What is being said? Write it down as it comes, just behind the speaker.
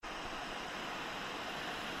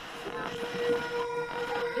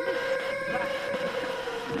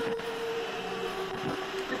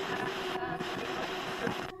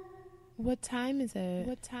What time is it?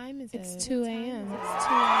 What time is it? It's 2 a.m. It's 2 a.m.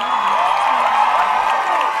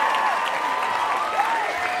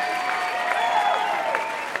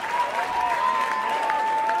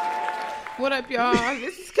 What up, y'all?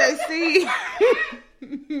 This is KC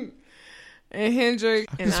and Hendrick,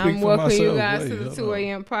 and I'm welcoming you guys to the 2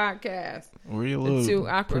 a.m. podcast. Where your little Two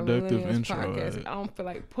awkward productive millennials intro podcast. at? I don't feel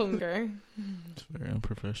like pulling her. It's very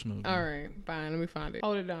unprofessional. All right, fine. Let me find it.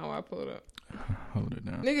 Hold it down while I pull it up. Hold it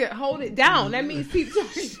down. Nigga, hold it down. That means people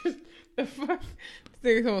the fuck.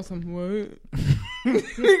 This nigga on some what?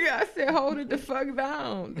 Nigga, I said hold it the fuck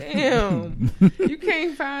down. Damn. You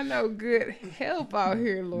can't find no good help out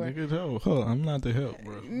here, Lord. Nigga, hold on. I'm not the help,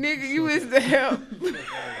 bro. Nigga, you is the help.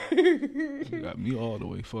 You got me all the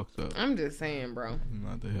way fucked up. I'm just saying, bro. I'm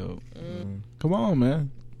not the help. Come on,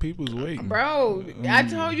 man. People's waiting. Bro, I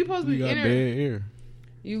told you supposed to be got bad air.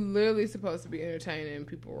 You literally supposed to be entertaining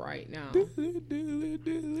people right now.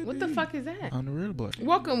 What the fuck is that? On the real block.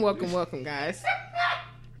 Welcome, guys.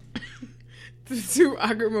 To the Two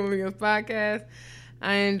Awkward Millennials podcast.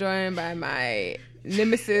 I am joined by my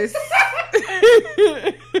nemesis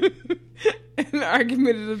and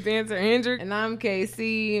argumentative dancer Hendrick, and I'm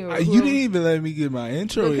KC. You didn't even let me get my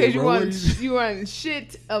intro because yet, you want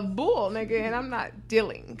shit of bull, nigga, and I'm not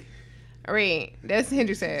dealing. All right, that's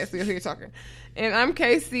Hendrick's ass. We're here talking. And I'm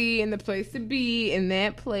KC, and the place to be in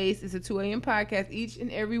that place is a 2 a.m. podcast each and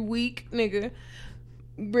every week, nigga,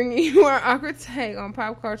 bringing you our awkward take on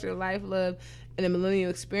pop culture, life, love, and the millennial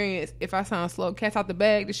experience. If I sound slow, cats out the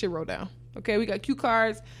bag, this shit roll down. Okay, we got cue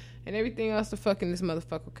cards and everything else to fuck in this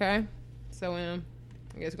motherfucker, okay? So, I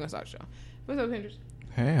guess we're gonna start the show. What's up, Hendrix?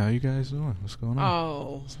 Hey, how you guys doing? What's going on?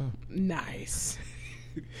 Oh, What's up? nice.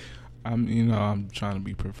 I'm trying to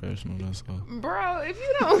be professional, that's all. Bro, if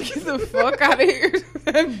you don't get the fuck out of here,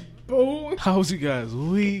 boom. How's you guys'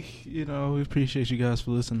 week? We appreciate you guys for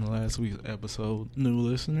listening to last week's episode. New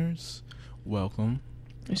listeners, welcome.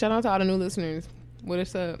 Shout out to all the new listeners. What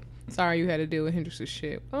is up? Sorry you had to deal with Hendrix's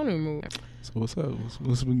shit. I don't even move. So what's up?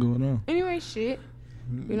 What's been going on? Anyway, shit.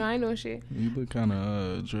 I ain't doing shit. You look kind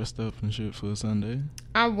of dressed up and shit for a Sunday.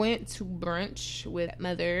 I went to brunch with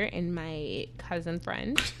mother and my cousin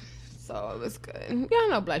friend. So it was good. Y'all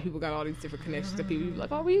know black people got all these different connections to people.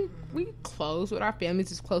 Like, oh, we close with our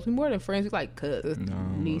families. Is close. We more than friends. We like cousins,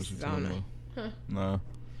 nieces. I don't know. Huh. No.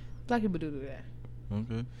 Black people do that.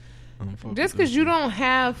 Okay. Just because you don't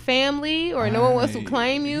have family or no one wants to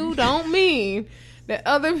claim you, don't mean that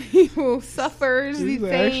other people suffers the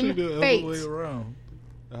same fate. Other way around.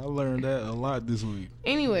 I learned that a lot this week.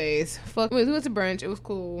 Anyways, we went to brunch. It was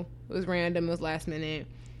cool. It was random. It was last minute.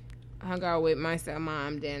 I hung out with my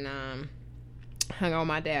stepmom, then hung out with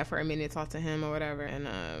my dad for a minute, talked to him or whatever, and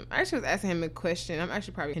I actually was asking him a question. I'm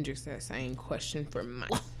actually probably Hendrix that same question for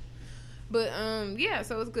myself. But yeah,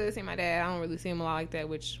 so it was good seeing my dad. I don't really see him a lot like that,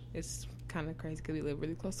 which is kind of crazy because we live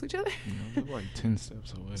really close to each other. They're like 10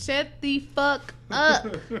 steps away. Shut the fuck up,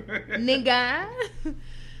 nigga.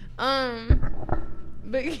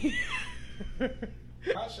 But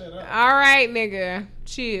all right, nigga,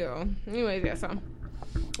 chill. Anyways, yeah, so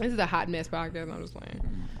this is a hot mess podcast. I'm just playing.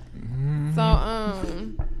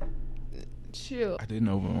 So chill. I didn't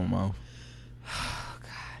open my mouth. Oh God,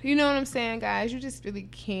 you know what I'm saying, guys? You just really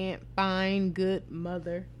can't find good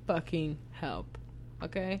motherfucking help,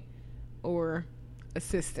 okay, or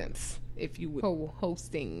assistance if you would.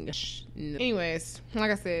 Co-hosting. Anyways,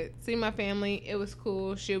 like I said, see my family. It was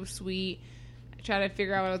cool. Shit was sweet. Try to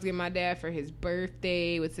figure out what I was getting my dad for his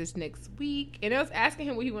birthday, which is next week. And I was asking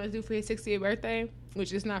him what he wanted to do for his 60th birthday,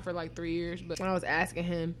 which is not for like 3 years. But when I was asking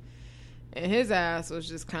him, and his ass was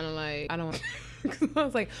just kind of like, I don't want I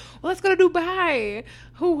was like, well, let's go to Dubai,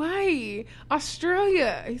 Hawaii,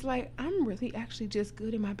 Australia. He's like, I'm really actually just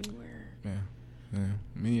good in my beware. Yeah.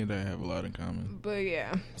 Me and Dad have a lot in common. But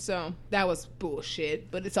yeah, so that was bullshit,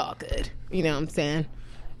 but it's all good. You know what I'm saying?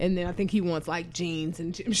 And then I think he wants like jeans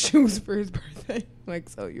and gym shoes for his birthday. Like,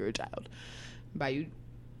 so you're a child. Buy you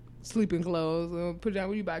sleeping clothes,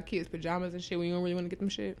 pajamas. You buy kids pajamas and shit when you don't really want to get them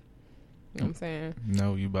shit. You know what I'm saying?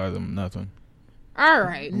 No, you buy them nothing. All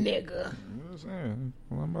right, nigga. I'm saying,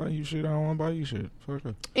 well, I'm buying you shit. I don't want to buy you shit. Fuck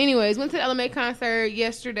up. Anyways, went to the LMA concert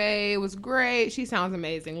yesterday. It was great. She sounds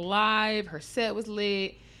amazing live. Her set was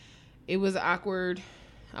lit. It was awkward.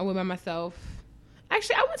 I went by myself.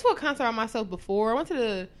 Actually, I went to a concert by myself before. I went to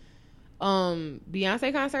the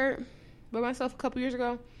Beyonce concert by myself a couple years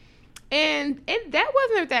ago. And that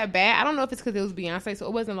wasn't that bad. I don't know if it's because it was Beyonce, so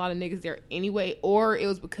it wasn't a lot of niggas there anyway, or it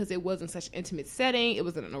was because it wasn't such an intimate setting. It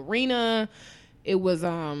was in an arena. It was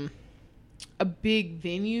a big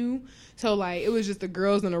venue. So, like, it was just the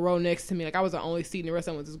girls in a row next to me. Like, I was the only seat, and the rest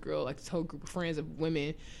of them was this girl, like, this whole group of friends of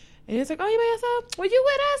women. And it's like, oh, you by yourself? Well, you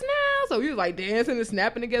with us now? So we was, like, dancing and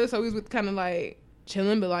snapping together. So we was kind of, like,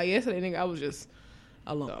 chilling. But, like, yesterday, nigga, I was just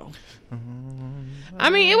alone. I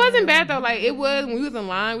mean, it wasn't bad, though. Like, it was, when we was in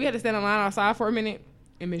line, we had to stand in line outside for a minute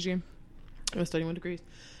in Michigan. It was 31 degrees.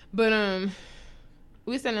 But,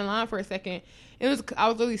 we stand in line for a second. I was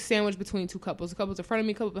literally sandwiched between two couples. A couple's in front of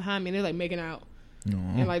me, a couple behind me, and they're like making out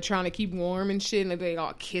and like trying to keep warm and shit. And they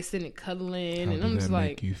all kissing and cuddling. How and I'm did just that like,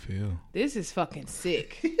 make you feel? this is fucking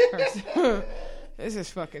sick. This is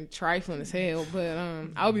fucking trifling as hell. But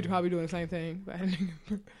I'll be probably doing the same thing. But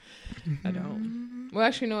I don't. Well,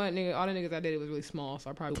 actually, you know what, nigga? All the niggas I did, it was really small, so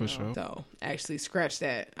I probably For sure. So actually, scratch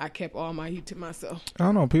that. I kept all my heat to myself. I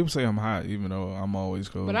don't know. People say I'm hot, even though I'm always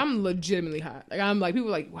cold. But I'm legitimately hot. Like, I'm like, people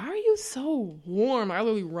are like, why are you so warm? Like, I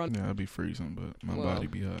literally run. Yeah, I'd be freezing, but my body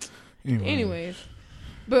be hot. Anyways.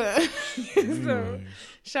 But so,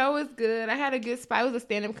 show was good. I had a good spot. It was a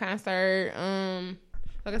stand-up concert.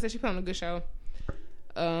 Like I said, she put on a good show.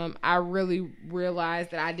 I really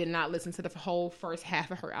realized that I did not listen to the whole first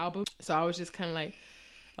half of her album. So I was just kind of like,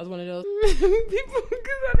 I was one of those people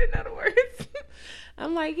because I didn't know the words.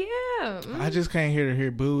 I'm like, yeah. I just can't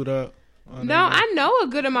hear booed up. No, I know a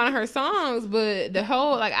good amount of her songs, but the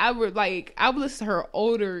whole, like, I would listen to her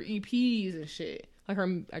older EPs and shit. Like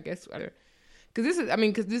her, I guess,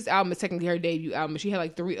 because this album is technically her debut album, but she had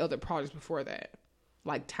like 3 other projects before that.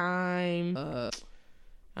 Like Time,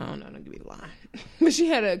 I don't know, don't give me the line. But she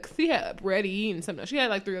had Ready and something. She had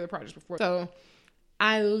like 3 other projects before. So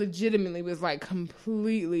I legitimately was like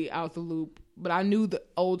completely out the loop, but I knew the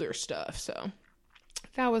older stuff. So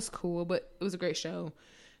that was cool, but it was a great show.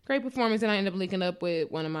 Great performance, and I ended up linking up with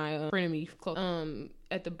one of my frenemies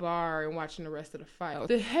at the bar and watching the rest of the fight.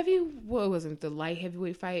 The light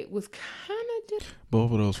heavyweight fight was kind of different.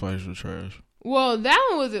 Both of those fights were trash. Well, that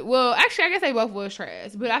one was, well, actually, I guess they both was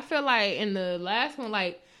trash. But I feel like in the last one,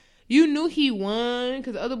 like, you knew he won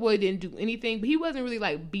because the other boy didn't do anything, but he wasn't really,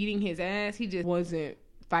 like, beating his ass. He just wasn't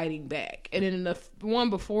fighting back. And then in the one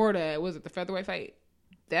before that, was it the featherweight fight?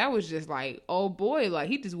 That was just like, oh boy, like,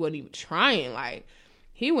 he just wasn't even trying. Like,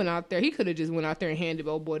 he went out there, he could have just went out there and handed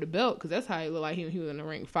old boy the belt because that's how it looked like he was in the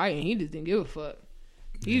ring fighting. He just didn't give a fuck.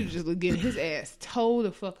 He was just getting his ass towed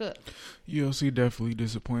the fuck up. UFC definitely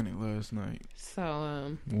disappointed last night.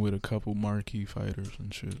 So, with a couple marquee fighters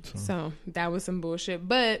and shit. So that was some bullshit,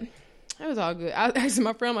 but it was all good. I asked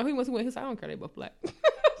my friend, I'm like, who wants to win? He said, I don't care, they both black.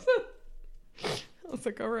 I was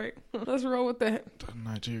like, all right, let's roll with that. That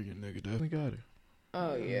Nigerian nigga definitely got it.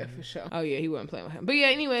 Oh yeah, for sure. Oh yeah, he wasn't playing with him. But yeah,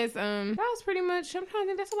 anyways, that was pretty much, I'm trying to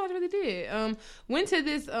think, that's all I really did. Went to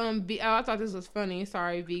this, I thought this was funny.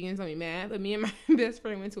 Sorry, vegans, don't be mad. But me and my best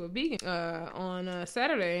friend went to a vegan, on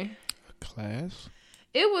Saturday. A class?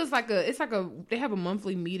 It was like they have a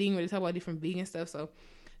monthly meeting where they talk about different vegan stuff. So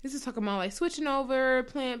this is talking about like switching over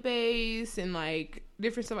plant-based and like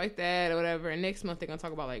different stuff like that or whatever. And next month they're going to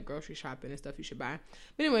talk about like grocery shopping and stuff you should buy.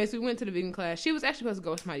 But anyways, we went to the vegan class. She was actually supposed to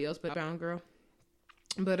go with somebody else, but I found a girl.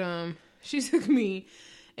 But she took me,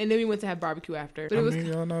 and then we went to have barbecue after. But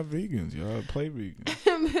y'all not vegans. Y'all play vegan.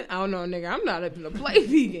 I don't know, nigga. I'm not up in the play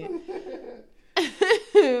vegan.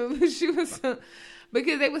 She was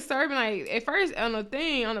because they was serving like at first on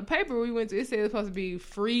the paper we went to. It said it was supposed to be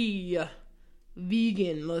free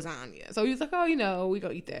vegan lasagna. So he was like, oh, we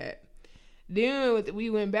gonna eat that. Then we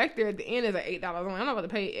went back there at the end. It's like $8. I'm like, I'm not about to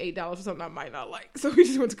pay $8 for something I might not like. So we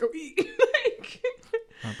just went to go eat.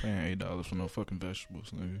 I'm paying $8 for no fucking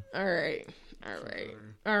vegetables, nigga. All right.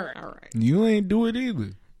 You ain't do it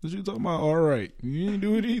either. What you talking about? All right, you ain't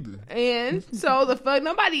do it either. And so the fuck,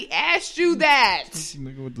 nobody asked you that.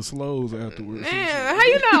 Nigga with the slows afterwards. Man, how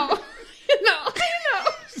you know?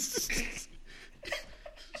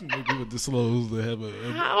 Nigga with the slows that have a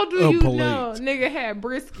how do you plate. know? Nigga had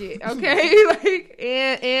brisket, okay, like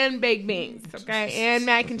and baked beans, okay, and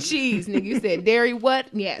mac and cheese. Nigga, you said dairy what?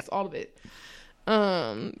 Yes, all of it.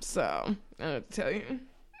 So I have to tell you.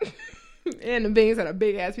 And the beans had a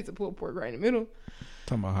big ass piece of pulled pork right in the middle.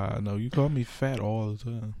 Talking about how I know you call me fat all the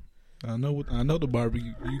time. I know the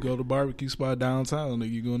barbecue. You go to barbecue spot downtown,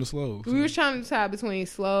 nigga. You going to Slows. We were trying to decide between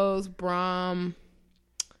Slows, Braum,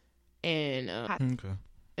 and okay.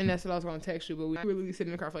 And that's what I was going to text you, but we were really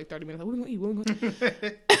sitting in the car for like 30 minutes. Like, what are we going to eat? What are we going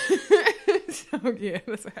to eat? So yeah,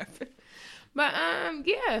 that's what happened. But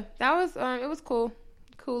yeah, that was it was cool.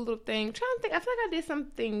 Cool little thing. I'm trying to think. I feel like I did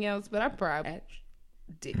something else, but I probably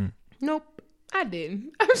didn't. Nope, I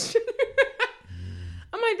didn't. I'm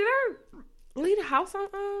like, did I leave the house on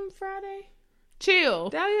Friday? Chill.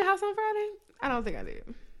 Did I leave the house on Friday? I don't think I did.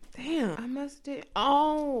 Damn, I must did.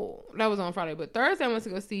 Oh, that was on Friday. But Thursday, I went to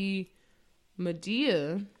go see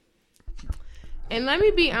Medea. And let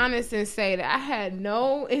me be honest and say that I had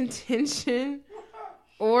no intention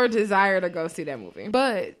or desire to go see that movie.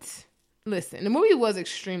 But listen, the movie was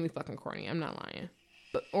extremely fucking corny. I'm not lying.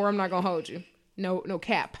 Or I'm not going to hold you. No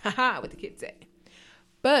cap. Haha, what the kids say.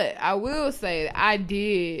 But I will say that I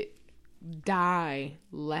did die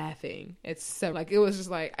laughing at stuff. Like, it was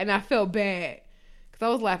just like, and I felt bad because I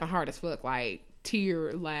was laughing hard as fuck, like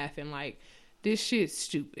tear laughing, like this shit's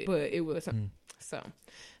stupid. But it was so.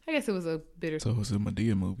 I guess it was a bitter. So it was a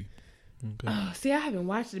Medea movie. Okay. Oh, see, I haven't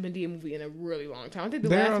watched the Medea movie in a really long time. I think the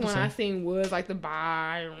last one I seen was like the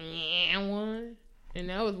one, and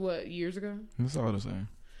that was what, years ago. It's all the same.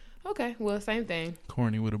 Okay, well, same thing.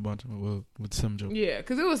 Corny with a bunch of with some jokes. Yeah,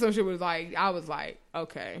 because it was some shit was like, I was like,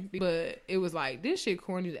 okay, but it was like, this shit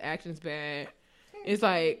corny, the action's bad. It's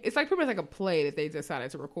like pretty much like a play that they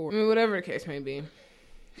decided to record. I mean, whatever the case may be,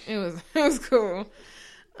 it was cool.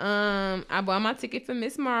 I bought my ticket for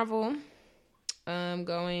Miss Marvel. I'm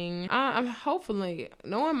going. I'm hopefully,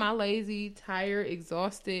 knowing my lazy, tired,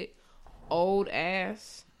 exhausted, old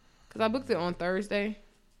ass, because I booked it on Thursday.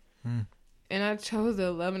 And I chose the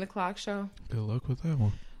 11 o'clock show. Good luck with that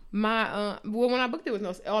one. My when I booked it with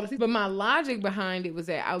no all the, but my logic behind it was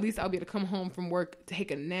that at least I'll be able to come home from work,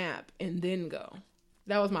 take a nap, and then go.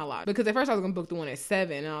 That was my logic. Because at first I was gonna book the one at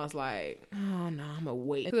 7, and I was like, oh no, I'm gonna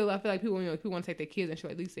wait. I feel like people, people want to take their kids and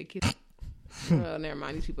shit. At least their kids. Well, never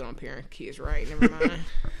mind. These people don't parent kids, right? Never mind.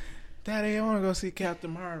 Daddy, I want to go see Captain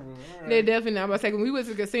Marvel. Right. They definitely not. But when we went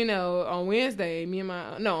to the casino on Wednesday,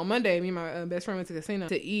 on Monday, me and my best friend went to the casino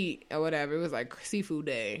to eat or whatever. It was like seafood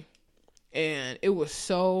day. And it was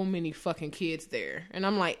so many fucking kids there. And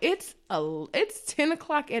I'm like, it's 10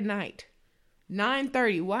 o'clock at night.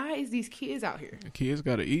 9:30. Why is these kids out here? The kids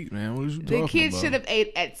got to eat, man. What are you talking about? The kids should have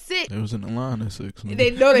ate at 6. They was in the line at 6. Man. They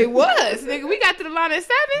was. Nigga, we got to the line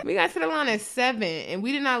at 7. And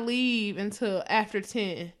we did not leave until after 10.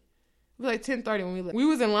 It was like 10:30 when we left. We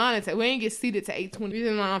was in line we didn't get seated to 8:20. We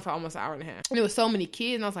was in line for almost an hour and a half. And there was so many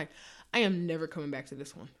kids, and I was like, I am never coming back to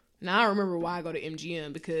this one. Now I remember why I go to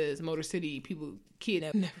MGM, because Motor City kids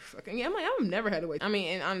never fucking. Yeah, I'm like, I've never had to wait. I mean,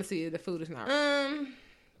 and honestly, the food is not.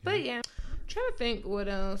 But yeah, trying to think what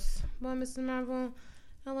else. Well, Mrs. Marvel,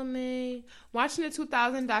 LMA, watching the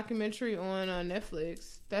 2000 documentary on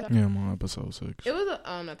Netflix. I'm on episode 6. It was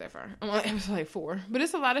not that far. I'm on episode like 4, but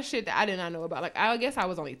it's a lot of shit that I did not know about. Like, I guess I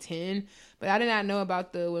was only 10, but I did not know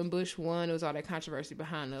about when Bush won. There was all that controversy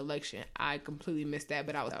behind the election. I completely missed that,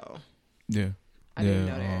 but I was I didn't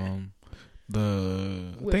know that.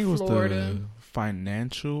 I think it was the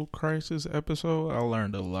financial crisis episode. I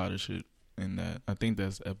learned a lot of shit in that. I think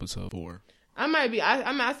that's episode 4. I might be.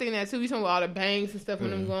 I'm not thinking that too. We talking about all the banks and stuff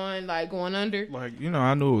when them going under. Like,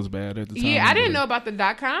 I knew it was bad at the time. Yeah, I didn't know about the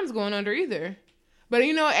 .coms going under either. But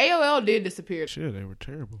AOL did disappear. Shit, they were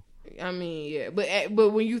terrible. I mean, yeah, but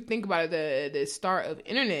when you think about it, the start of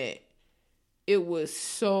internet, it was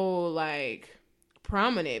so like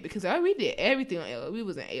prominent because we did everything on AOL. We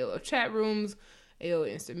was in AOL chat rooms, AOL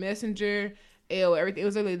Instant Messenger, AOL everything. It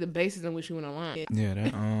was literally the basis on which we went online.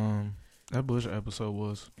 Yeah, that Bush episode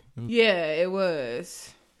was. Yeah, it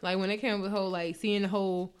was. Like, when it came with the whole, like, seeing the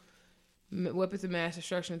whole weapons of mass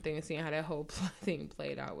destruction thing and seeing how that whole thing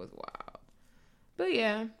played out was wild. But,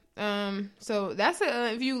 yeah. So, that's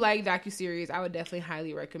if you like docuseries, I would definitely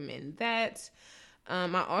highly recommend that.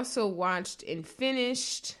 I also watched and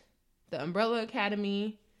finished The Umbrella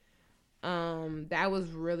Academy. That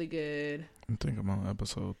was really good. I think I'm on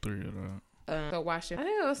episode 3 of that. So watch it. I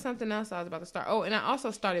think it was something else I was about to start. Oh, and I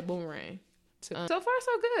also started Boomerang. So far,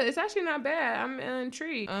 so good. It's actually not bad. I'm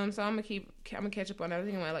intrigued. So I'm gonna catch up on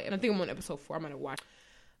everything. I think I'm on episode 4. I'm gonna watch.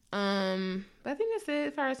 But I think that's it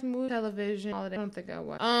as far as movie, television, all of that. I don't think I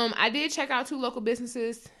watched. I did check out 2 local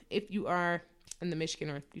businesses. If you are in the Michigan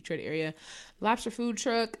or Detroit area, Lobster Food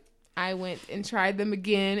Truck. I went and tried them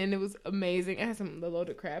again, and it was amazing. I had the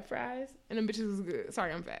loaded crab fries, and them bitches was good.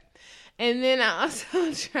 Sorry, I'm fat. And then I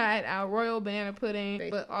also tried our Royal Banana Pudding,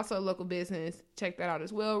 but also a local business. Check that out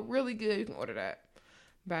as well. Really good. You can order that.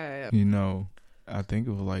 I think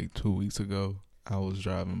it was like 2 weeks ago, I was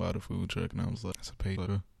driving by the food truck, and I was like, that's a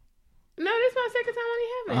paper. No, this is my second time only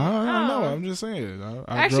having it. I don't know. I'm just saying.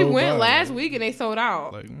 I actually went last week, and they sold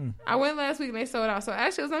out. Like, I went last week, and they sold out. So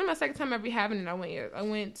actually, it was only my second time ever having it. I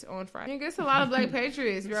went on Friday. It's a lot of Black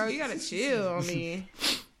Patriots, bro. You gotta chill on me.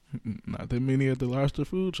 Not that many at the Lobster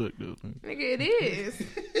Food Truck, though. Nigga, it is.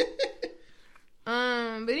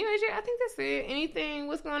 But anyway, Jay, I think that's it. Anything?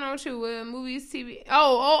 What's going on with you with movies, TV?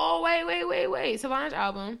 Oh, wait. Solange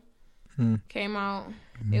album came out.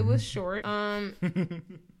 It was short.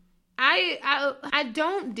 I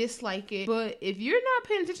don't dislike it, but if you're not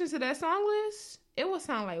paying attention to that song list, it will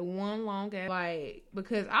sound like one long ass, like,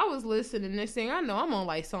 because I was listening, next thing I know, I'm on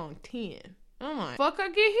like song 10. I'm like, fuck, I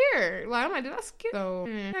get here. Like, I'm like, did I skip? So,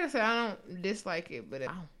 like I said, I don't dislike it, but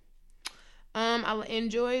I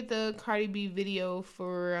enjoyed the Cardi B video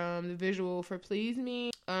for the visual for Please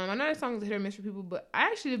Me. I know that song is a hit or miss for people, but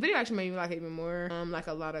the video actually made me like it even more. Like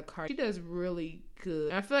a lot of Cardi, she does really good.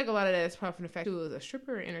 And I feel like a lot of that is probably from the fact she was a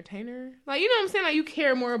stripper, entertainer. Like, you know what I'm saying? Like, you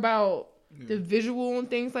care more about the visual and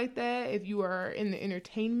things like that if you are in the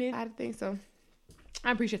entertainment side of things. So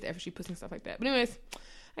I appreciate the effort she puts in stuff like that. But anyways,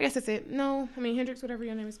 I guess that's it. No, I mean, Hendrix, whatever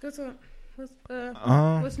your name is.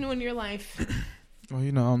 What's new in your life? Well,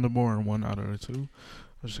 you know, I'm the boring one out of the two.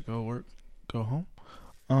 I just go work, go home.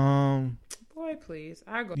 Boy, please.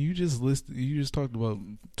 I go. You just talked about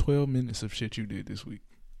 12 minutes of shit you did this week.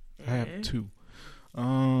 I have 2.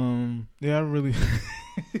 Yeah,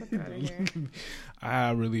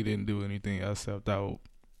 I really didn't do anything. I stepped out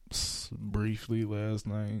briefly last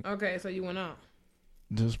night. Okay, so you went out.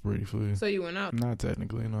 Just briefly. So you went out. Not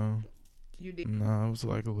technically, no. You did. No, it was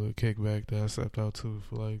like a little kickback that I stepped out to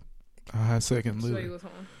for like a hot second. So you was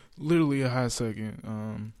home. Literally a hot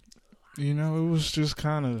second. You know, it was just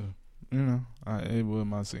kind of, you know, it was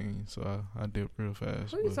my scene, so I did real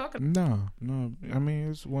fast. Who are you talking? No. I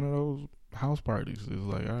mean, it's one of those house parties. It's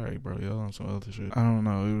like, all right, bro, y'all on some other shit. I don't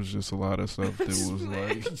know. It was just a lot of stuff that was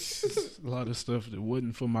like a lot of stuff that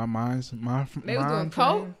wasn't for my mind. They was doing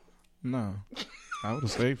coke? No, I would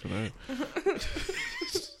have stayed for that.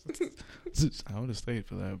 I would have stayed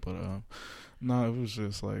for that, but no, it was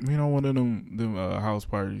just like, you know, one of them house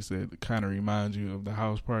parties that kind of remind you of the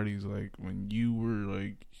house parties like when you were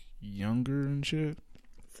like younger and shit.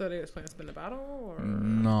 So they was playing Spin the Bottle, or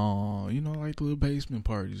no, you know, like the little basement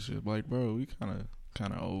parties shit. Like, bro, we kind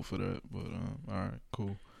of old for that, but all right,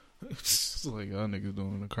 cool. It's like y'all niggas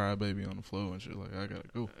doing a crybaby on the floor and shit. Like, I gotta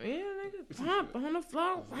go. Yeah, nigga, pump on the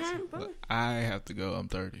floor. Pump. I have to go. I'm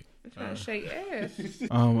 30. I'm trying to shake ass.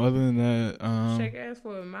 Other than that, shake ass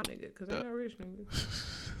for my nigga, cause I'm not rich nigga.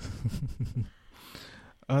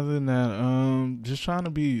 Other than that, just trying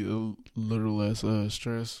to be a little less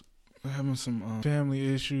stressed. Having some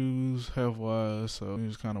family issues health wise, so I'm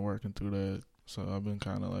just kind of working through that. So I've been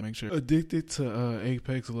kind of like addicted to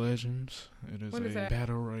Apex Legends. It is a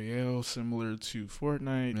battle royale similar to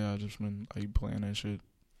Fortnite. Yeah, I've just been like playing that shit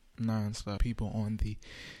nonstop. People on the,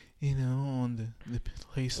 you know, on the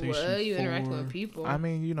PlayStation. Well, you 4. interacting with people. I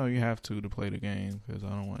mean, you know, you have to play the game because I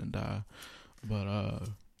don't want to die. But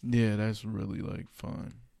yeah, that's really like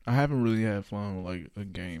fun. I haven't really had fun with like a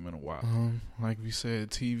game in a while. Like we said,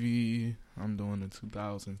 TV. I'm doing the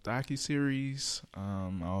 2000s docuseries. I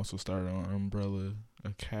also started on Umbrella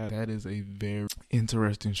Academy. That is a very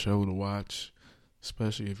interesting show to watch,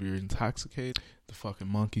 especially if you're intoxicated. The fucking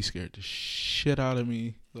monkey scared the shit out of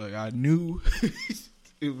me. Like, I knew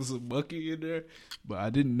it was a monkey in there, but I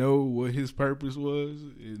didn't know what his purpose was.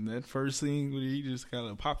 In that first scene when he just kind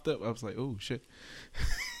of popped up, I was like, oh shit.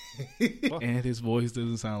 And his voice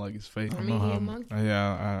doesn't sound like it's fake. I mean, he a monkey.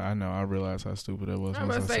 Yeah, I know. I realized how stupid that was.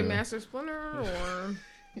 I'm about to say Master Splinter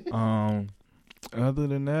or. Other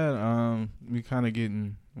than that, we kind of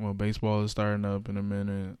getting. Well, baseball is starting up in a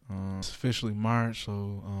minute. It's officially March,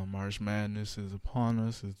 so March Madness is upon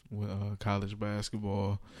us. It's with college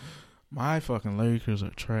basketball. My fucking Lakers are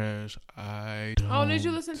trash. Oh, did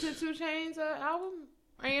you listen to 2 Chainz album?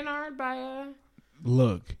 A&R by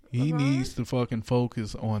Look, he needs to fucking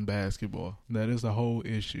focus on basketball. That is the whole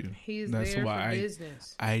issue. That's there why for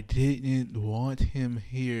business. I didn't want him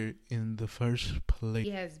here in the first place.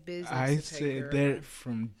 He has business. I said that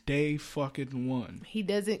from day fucking one. He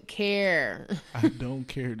doesn't care. I don't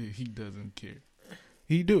care that he doesn't care.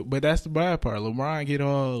 He do, but that's the bad part. LeBron get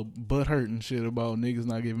all butt hurt and shit about niggas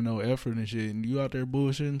not giving no effort and shit, and you out there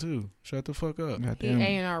bullshitting too. Shut the fuck up. Goddamn.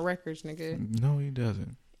 He A&R Records, nigga. No, he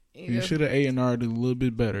doesn't. You should have A&R'd a little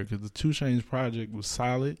bit better because the 2 Chainz project was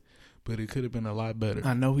solid, but it could have been a lot better.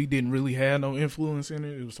 I know he didn't really have no influence in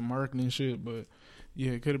it. It was some marketing shit, but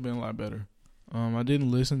yeah, it could have been a lot better. I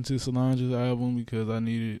didn't listen to Solange's album because I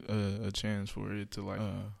needed a chance for it to like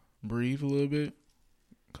breathe a little bit.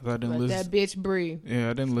 Cause I didn't listen. That bitch breathe. Yeah,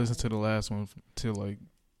 I didn't listen to the last one till like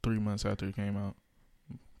 3 months after it came out.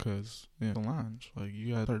 Cause Solange, like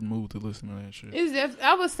you got a certain mood to listen to that shit.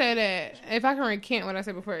 I would say that if I can recant what I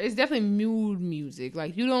said before, it's definitely mood music.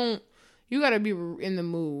 Like you gotta be in the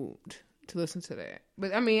mood to listen to that.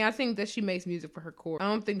 But I mean, I think that she makes music for her core. I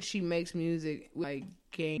don't think she makes music like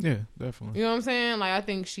game. Yeah, definitely. You know what I'm saying? Like I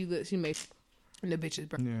think she makes the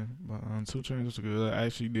bitches. Yeah, but 2 Chainz was good. I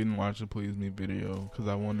actually didn't watch the Please Me video because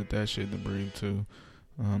I wanted that shit to breathe too.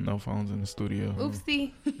 No phones in the studio.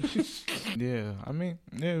 Oopsie. Yeah, I mean,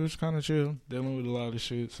 yeah, it was kind of chill, dealing with a lot of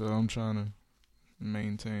shit. So I'm trying to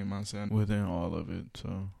maintain my sanity within all of it.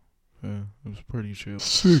 So yeah, it was pretty chill.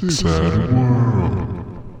 Six at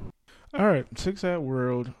World. All right, Six at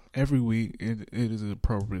World. Every week, it is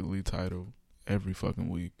appropriately titled every fucking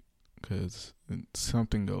week because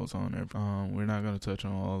something goes on. We're not gonna touch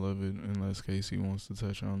on all of it unless Casey wants to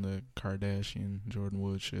touch on that Kardashian Jordan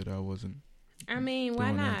Woods shit. I wasn't. I mean,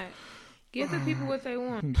 why not? Give the people what they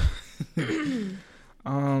want.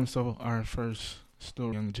 So our first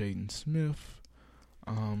story, young Jaden Smith.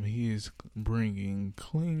 He is bringing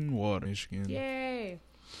clean water, Michigan. Yay!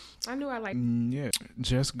 I knew I liked. Yeah,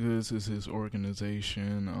 Just Goods is his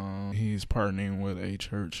organization. He's partnering with a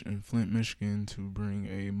church in Flint, Michigan, to bring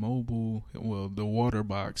a the water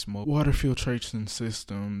box water filtration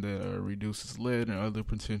system that reduces lead and other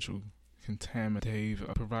potential contaminants. Dave,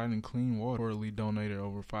 providing clean water, reportedly donated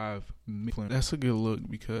over 5 million. That's a good look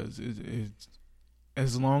because it's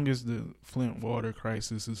as long as the Flint water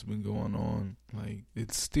crisis has been going on, like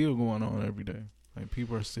it's still going on every day. Like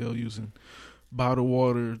people are still using bottled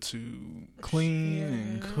water to clean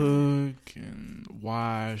and cook and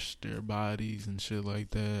wash their bodies and shit like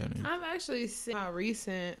that. And I've actually seen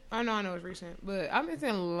I know it's recent, but I've been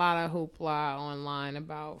seeing a lot of hoopla online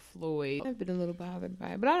about Floyd. I've been a little bothered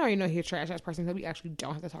by it, but I don't even know he's a trash ass person, so we actually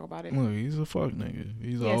don't have to talk about it. Look, he's a fuck nigga.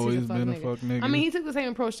 He's always been a fuck nigga. I mean, he took the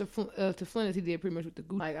same approach to Flint as he did pretty much with the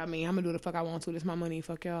Gucci. Like, I mean, I'm gonna do what the fuck I want to. This my money.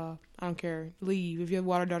 Fuck y'all. I don't care. Leave. If you're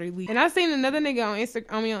water dirty, leave. And I seen another nigga on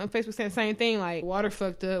on Facebook saying the same thing. Like, water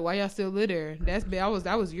fucked up. Why y'all still live there? That's bad.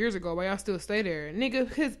 That was years ago. Why y'all still stay there, nigga?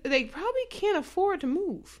 Because they probably can't afford to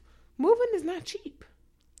move. Moving is not cheap.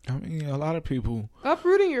 I mean, a lot of people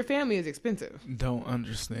uprooting your family is expensive. Don't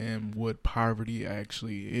understand what poverty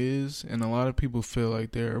actually is, and a lot of people feel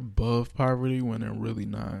like they're above poverty when they're really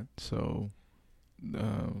not. So,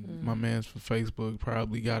 my man's from Facebook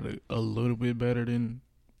probably got a little bit better than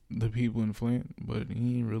the people in Flint, but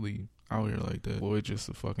he ain't really out here like that. Boy, just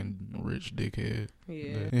a fucking rich dickhead.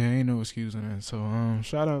 Yeah. Ain't no excusing that. So,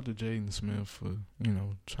 shout out to Jaden Smith for,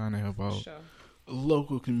 trying to help out a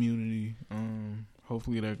local community.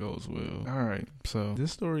 Hopefully that goes well. All right. So,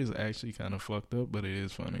 this story is actually kind of fucked up, but it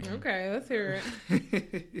is funny. Okay, let's hear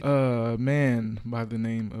it. A man by the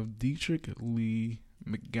name of Dietrich Lee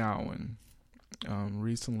McGowan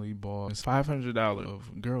recently bought $500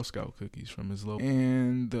 of Girl Scout cookies from his local,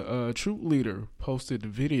 and the troop leader posted a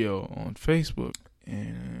video on Facebook,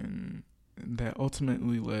 and that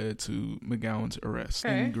ultimately led to McGowan's arrest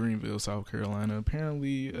in Greenville, South Carolina.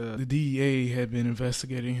 Apparently, the DEA had been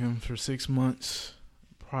investigating him for 6 months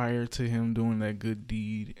prior to him doing that good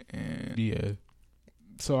deed, and yeah.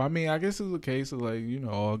 So, I mean, I guess it's a case of, like,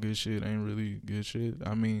 all good shit ain't really good shit.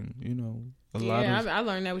 I mean, a lot of... I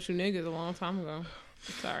learned that with you niggas a long time ago.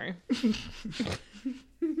 Sorry.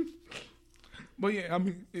 But, yeah, I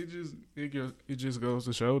mean, it just goes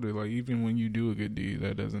to show that, like, even when you do a good deed,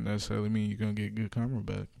 that doesn't necessarily mean you're going to get good karma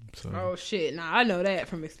back. So. Oh, shit. Nah, I know that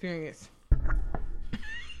from experience.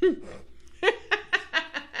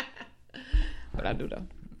 But I do, though.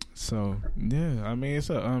 So, yeah, I mean,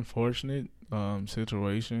 it's an unfortunate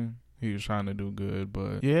situation. He was trying to do good,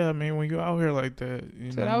 but yeah, I mean, when you're out here like that,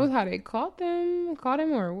 So that was how they caught him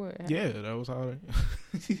or what? Yeah, that was how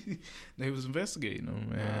they was investigating him,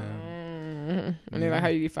 man. And they're like, how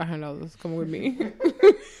you get $500? Come with me.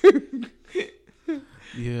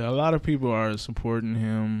 Yeah, a lot of people are supporting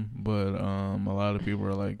him, but a lot of people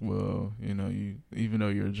are like, well, you even though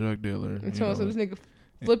you're a drug dealer, so this nigga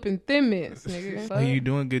flipping Thin Mints, nigga. Like, you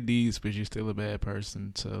doing good deeds, but you're still a bad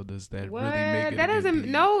person. So does that really make it? That doesn't.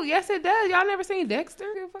 No, yes, it does. Y'all never seen Dexter?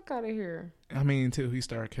 Get the fuck out of here. I mean, until he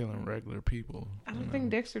started killing regular people. I don't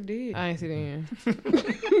think Dexter did. I ain't see the end.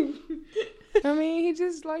 I mean, he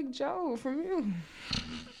just like Joe from you.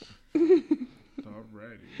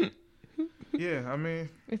 Alrighty. Yeah, I mean,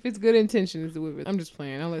 if it's good intentions, do it. I'm just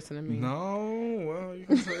playing. Don't listen to me. No, well, you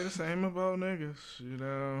can say the same about niggas,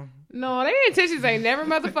 No, their intentions ain't never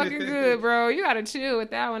motherfucking good, bro. You gotta chill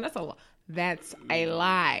with that one. That's a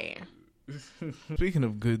lie. Speaking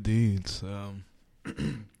of good deeds,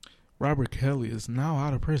 Robert Kelly is now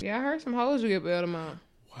out of prison. Yeah, I heard some hoes you get bailed him out.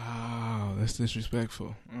 Wow, that's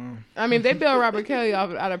disrespectful. I mean, they bail Robert Kelly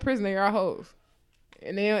out of prison. They are hoes,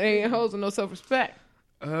 and they ain't hoes with no self-respect.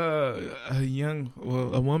 A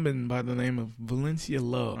woman by the name of Valencia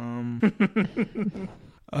Love.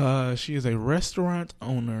 She is a restaurant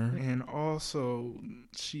owner, and also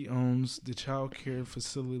she owns the child care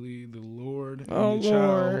facility, the Lord. And the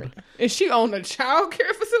Child. And she owned a child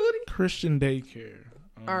care facility? Christian daycare.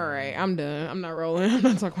 All right, I'm done. I'm not rolling. I'm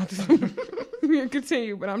not talking about this.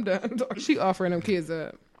 Continue, but I'm done. She offering them kids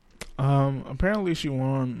up. Apparently she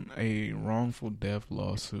won a wrongful death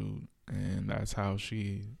lawsuit, and that's how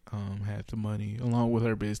she had the money, along with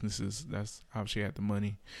her businesses. That's how she had the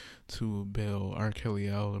money to bail R. Kelly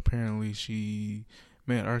out. Apparently she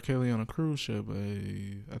met R. Kelly on a cruise ship,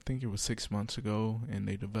 I think it was 6 months ago, and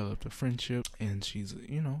they developed a friendship, and she's,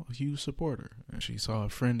 a huge supporter. And she saw a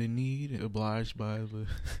friend in need, obliged by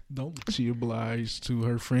she obliged to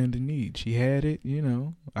her friend in need. She had it,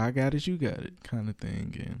 I got it, you got it, kind of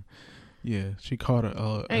thing. And yeah, she caught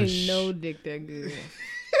no dick that good.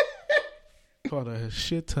 Caught a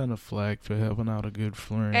shit ton of flack for helping out a good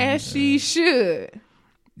friend. As she should.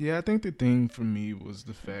 Yeah, I think the thing for me was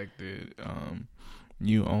the fact that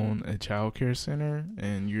you own a child care center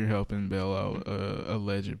and you're helping bail out a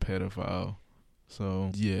alleged pedophile.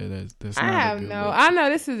 So yeah, that's not a good look. I know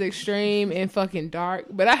this is extreme and fucking dark,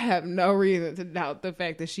 but I have no reason to doubt the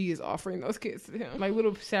fact that she is offering those kids to him, like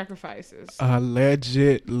little sacrifices.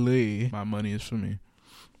 Allegedly, my money is for me.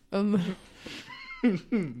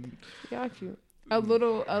 Got you. A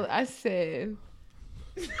little. I said.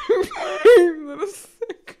 Little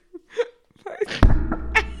sacrifice.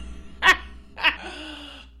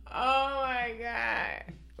 Oh my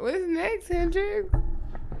god. What's next, Hendrix?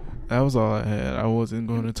 That was all I had. I wasn't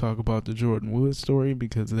going to talk about the Jordyn Woods story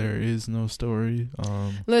because there is no story.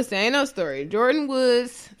 Listen, ain't no story. Jordyn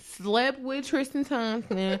Woods slept with Tristan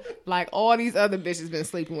Thompson like all these other bitches been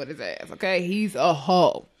sleeping with his ass, okay? He's a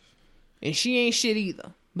hoe. And she ain't shit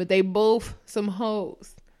either. But they both some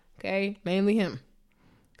hoes, okay? Mainly him.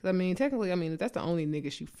 Because, technically, if that's the only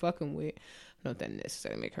nigga she fucking with, I don't that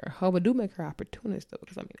necessarily make her a hoe, but do make her opportunist, though.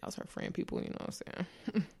 Because, that was her friend people, you know what I'm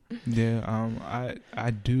saying? Yeah,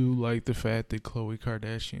 I do like the fact that Khloe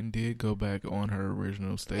Kardashian did go back on her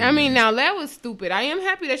original statement. Now that was stupid. I am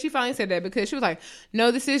happy that she finally said that because she was like,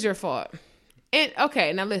 no, this is your fault. And,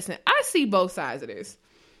 okay, now listen, I see both sides of this.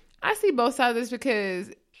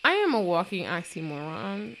 Because I am a walking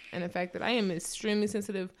oxymoron, and the fact that I am extremely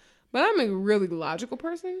sensitive, but I'm a really logical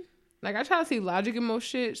person. Like, I try to see logic in most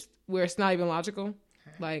shit where it's not even logical.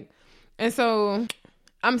 And so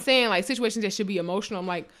I'm saying, like, situations that should be emotional, I'm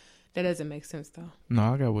like, that doesn't make sense, though.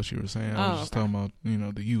 No, I got what you were saying. I was just talking about,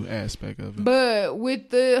 the you aspect of it. But with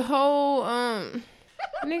the whole,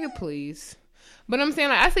 nigga, please. But I'm saying,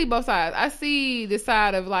 like, I see both sides. I see the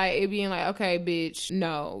side of, like, it being like, okay, bitch,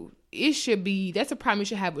 no. It should be, that's a problem you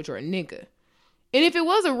should have with your nigga. And if it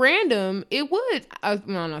was a random, it would.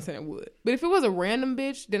 No, I'm not saying it would. But if it was a random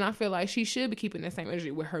bitch, then I feel like she should be keeping that same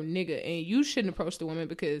energy with her nigga. And you shouldn't approach the woman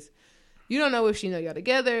because you don't know if she know y'all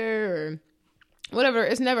together or whatever.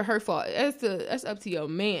 It's never her fault. That's up to your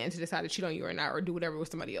man to decide to cheat on you or not or do whatever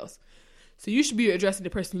with somebody else. So you should be addressing the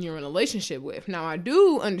person you're in a relationship with. Now, I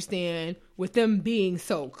do understand with them being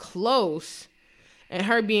so close and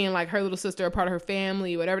her being like her little sister, a part of her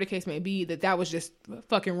family, whatever the case may be, that was just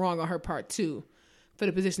fucking wrong on her part too. For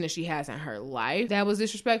the position that she has in her life. That was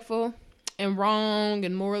disrespectful and wrong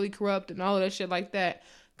and morally corrupt and all of that shit like that.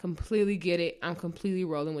 Completely get it. I'm completely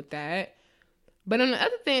rolling with that. But on the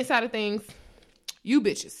other side of things, you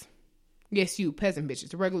bitches. Yes, you peasant bitches,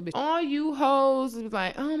 the regular bitches. All you hoes was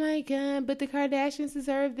like, oh my God, but the Kardashians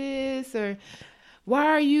deserve this. Or why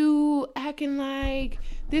are you acting like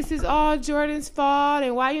this is all Jordan's fault?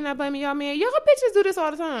 And why you not blaming y'all man? Y'all bitches do this all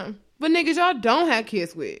the time. But niggas y'all don't have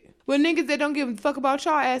kids with. With niggas that don't give a fuck about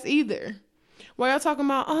y'all ass either. Why y'all talking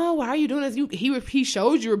about, oh, why are you doing this? He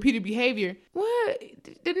showed you repeated behavior. What?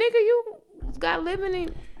 The nigga you got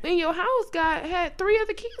living in your house had 3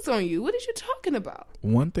 other kids on you. What are you talking about?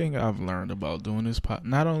 One thing I've learned about doing this,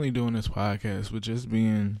 not only doing this podcast, but just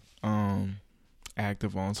being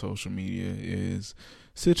active on social media is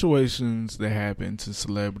situations that happen to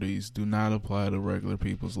celebrities do not apply to regular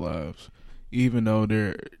people's lives. Even though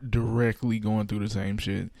they're directly going through the same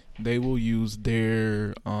shit, they will use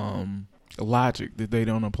their logic that they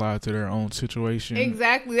don't apply to their own situation.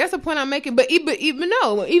 Exactly. That's the point I'm making. But even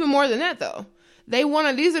more than that, though.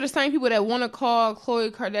 These are the same people that want to call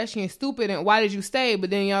Khloe Kardashian stupid and why did you stay? But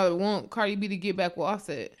then y'all want Cardi B to get back with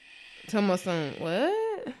Offset. Tell my son,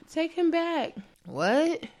 what? Take him back.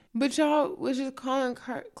 What? But y'all was just calling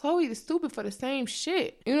Khloe the stupid for the same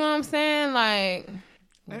shit. You know what I'm saying? Like,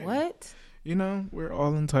 what? We're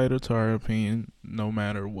all entitled to our opinion, no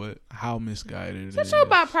matter how misguided it is. Shut your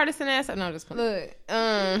bipartisan ass up. No, just look.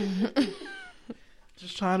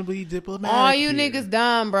 Just trying to be diplomatic. All you niggas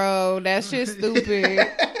dumb, bro. That shit stupid.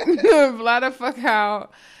 Fly the fuck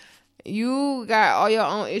out. You got all your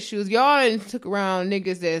own issues. Y'all done took around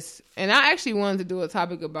niggas and I actually wanted to do a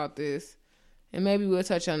topic about this, and maybe we'll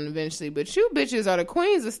touch on it eventually. But you bitches are the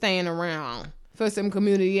queens of staying around for some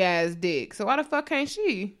community ass dick. So why the fuck can't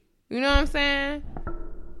she? You know what I'm saying?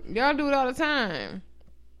 Y'all do it all the time.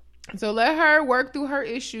 So let her work through her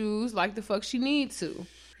issues like the fuck she needs to.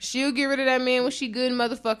 She'll get rid of that man when she good and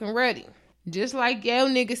motherfucking ready. Just like your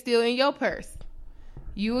nigga still in your purse.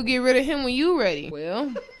 You will get rid of him when you ready.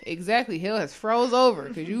 Well, exactly. Hell has froze over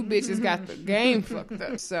because you bitches got the game fucked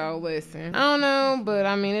up. So, listen. I don't know, but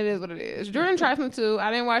I mean, it is what it is. Jordan trifling too.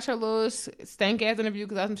 I didn't watch her little stank-ass interview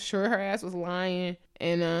because I'm sure her ass was lying.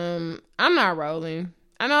 And I'm not rolling.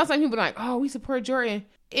 I know some people like, oh, we support Jordan.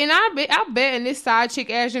 And I bet in this side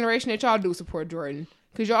chick-ass generation that y'all do support Jordan.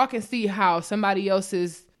 Because y'all can see how somebody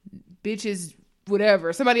else's bitches,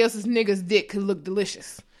 whatever, somebody else's nigga's dick could look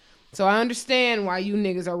delicious. So I understand why you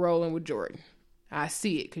niggas are rolling with Jordan. I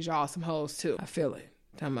see it because y'all some hoes too. I feel it.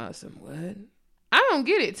 Talking about some what? I don't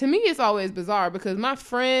get it. To me, it's always bizarre because my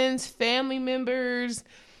friends, family members,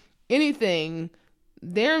 anything,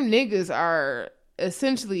 their niggas are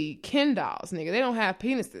essentially Ken dolls, nigga. They don't have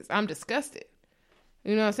penises. I'm disgusted.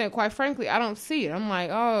 You know what I'm saying? Quite frankly, I don't see it. I'm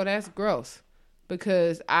like, oh, that's gross.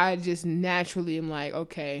 Because I just naturally am like,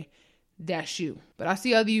 okay, that's you. But I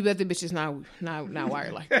see other bitches not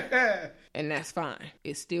wired like that. And that's fine.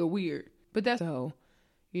 It's still weird. But that's so.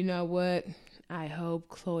 You know what? I hope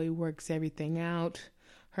Khloe works everything out.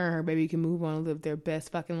 Her and her baby can move on and live their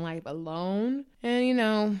best fucking life alone. And, you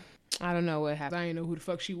know, I don't know what happened. I didn't know who the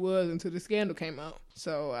fuck she was until the scandal came out.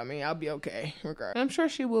 So, I mean, I'll be okay. Regardless. I'm sure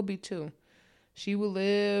she will be too. She will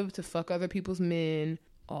live to fuck other people's men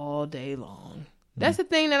all day long. That's the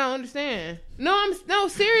thing that I don't understand. No,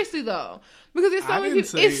 seriously though, because it's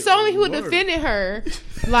so many people defending her,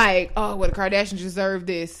 like, oh, well, the Kardashians deserve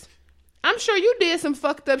this. I'm sure you did some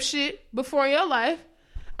fucked up shit before in your life.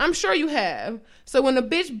 I'm sure you have. So when the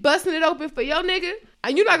bitch busting it open for your nigga,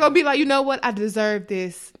 and you're not gonna be like, you know what, I deserve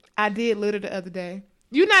this. I did litter the other day.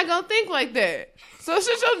 You're not gonna think like that. So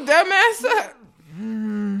shut your dumb ass up.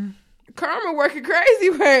 Karma working crazy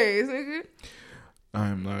ways, nigga.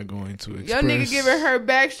 I'm not going to express. Your nigga giving her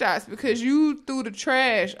back shots because you threw the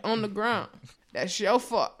trash on the ground. That's your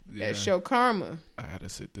fault. Yeah. That's your karma. I had to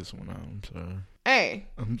sit this one out. I'm sorry. Hey.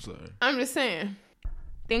 I'm sorry. I'm just saying.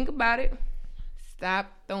 Think about it.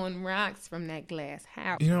 Stop throwing rocks from that glass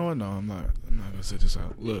house. You know what? No, I'm not going to sit this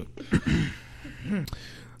out. Look.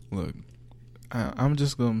 Look. I'm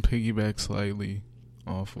just going to piggyback slightly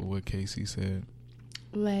off of what Casey said.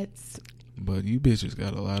 But you bitches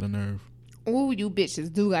got a lot of nerve. Ooh, you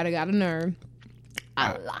bitches do got a nerve.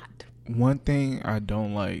 A lot. One thing I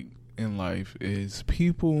don't like in life is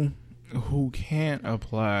people who can't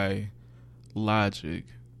apply logic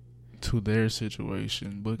to their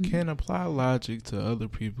situation, but can apply logic to other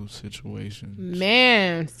people's situations.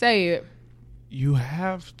 Man, say it. You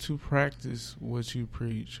have to practice what you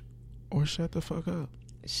preach or shut the fuck up.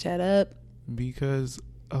 Shut up. Because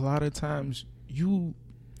a lot of times you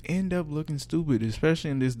end up looking stupid, especially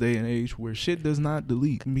in this day and age where shit does not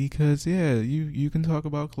delete. Because yeah, you can talk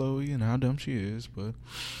about Khloe and how dumb she is, but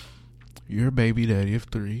you're a baby daddy of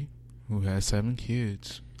 3 who has 7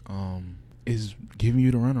 kids, is giving you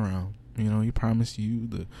the runaround. You know, he promised you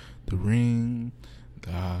the ring,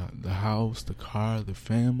 the house, the car, the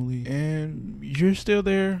family, and you're still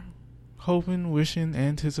there hoping, wishing,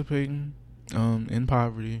 anticipating, in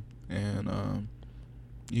poverty, and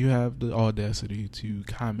you have the audacity to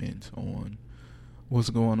comment on what's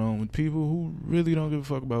going on with people who really don't give a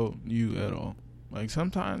fuck about you at all. Like,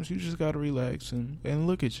 sometimes you just gotta relax and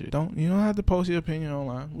look at shit. You don't have to post your opinion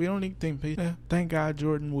online. We don't need to think. Thank God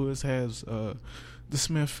Jordan Woods has the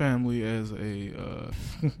Smith family as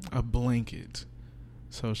a blanket,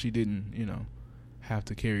 so she didn't, have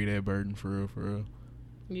to carry that burden for real.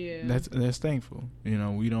 Yeah, that's thankful.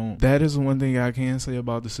 We don't. That is one thing I can say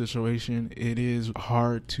about the situation. It is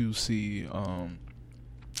hard to see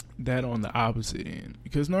that on the opposite end,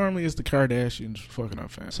 because normally it's the Kardashians fucking our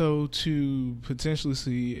family. So to potentially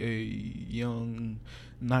see a young,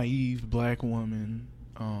 naive black woman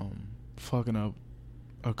fucking up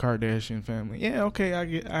a Kardashian family, yeah, okay,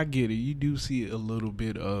 I get it. You do see a little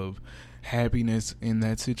bit of happiness in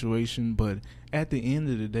that situation, but at the end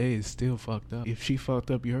of the day, it's still fucked up. If she fucked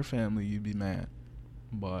up your family, you'd be mad.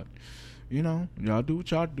 But y'all do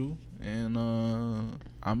what y'all do, and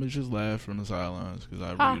I'ma just laugh from the sidelines because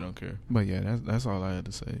I really don't care. But yeah, that's all I had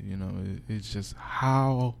to say. It's just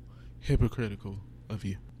how hypocritical of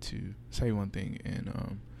you to say one thing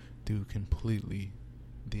and do completely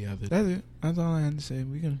the other. That's it. That's all I had to say.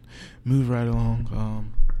 We can move right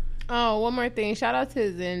along. Oh, one more thing. Shout out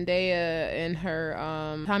to Zendaya and her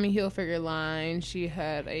Tommy Hilfiger line. She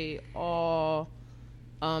had a all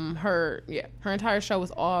Her entire show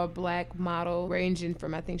was all black model, ranging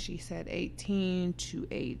from, I think she said 18 to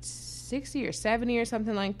age 60 or 70 or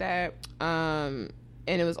something like that. And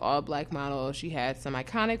it was all black models. She had some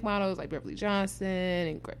iconic models like Beverly Johnson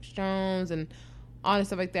and Grace Jones and all this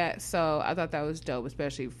stuff like that. So I thought that was dope,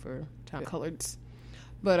 especially for coloreds.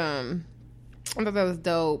 But I thought that was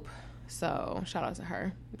dope. So shout out to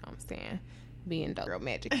her. You know what I'm saying? Being dope, girl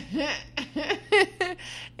magic.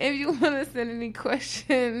 If you want to send any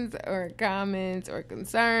questions or comments or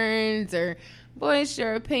concerns or voice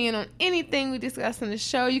your opinion on anything we discussed on the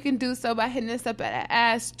show, you can do so by hitting us up at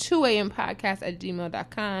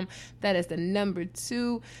ask2ampodcast@gmail.com. That is the number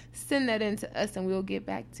 2. Send that in to us and we'll get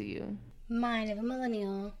back to you. Mind of a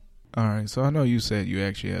millennial. All right, so I know you said you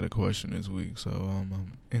actually had a question this week, so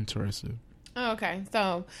I'm interested. Okay,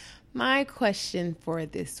 so my question for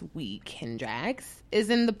this week, Kendrax, is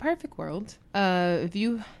in the perfect world.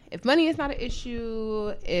 If money is not an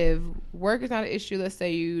issue, if work is not an issue, let's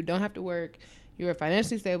say you don't have to work, you're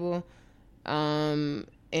financially stable, and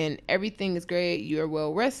everything is great, you're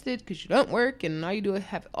well rested because you don't work, and all you do is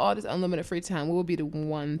have all this unlimited free time, what would be the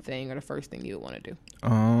one thing or the first thing you would want to do?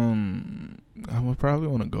 I would probably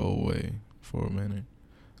want to go away for a minute.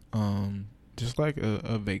 Just like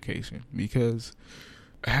a vacation, because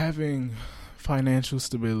having financial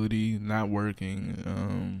stability, not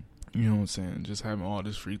working, you know what I'm saying, just having all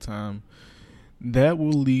this free time, that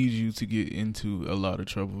will lead you to get into a lot of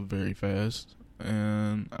trouble very fast.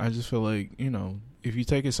 And I just feel like, you know, if you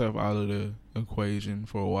take yourself out of the equation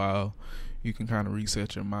for a while, you can kind of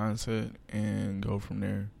reset your mindset and go from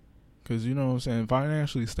there. Because, you know what I'm saying,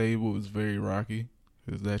 financially stable is very rocky,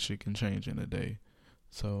 because that shit can change in a day.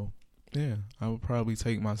 So yeah, I would probably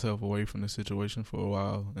take myself away from the situation for a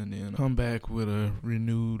while and then come back with a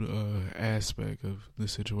renewed aspect of the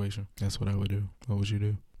situation. That's what I would do. What would you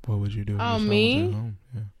do? What would you do? Oh, me?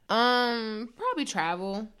 Yeah. Probably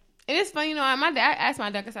travel. And it's funny, you know, my dad asked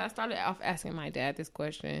my dad, because I started off asking my dad this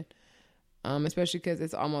question, especially because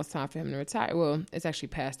it's almost time for him to retire. Well, it's actually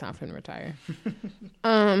past time for him to retire.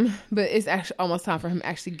 But it's actually almost time for him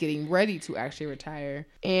actually getting ready to actually retire.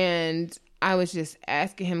 And I was just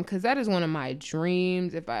asking him, because that is one of my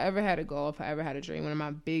dreams. If I ever had a goal, if I ever had a dream, one of my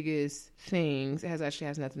biggest things, it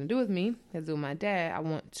has nothing to do with me, it has to do with my dad. I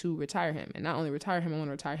want to retire him. And not only retire him, I want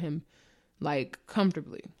to retire him like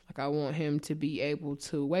comfortably. Like I want him to be able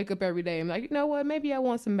to wake up every day and be like, you know what, maybe I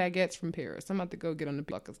want some baguettes from Paris. I'm about to go get on the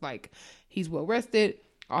block. It's like he's well rested,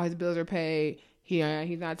 all his bills are paid.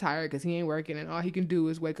 He's not tired because he ain't working, and all he can do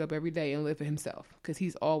is wake up every day and live for himself, because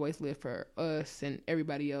he's always lived for us and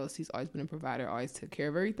everybody else. He's always been a provider, always took care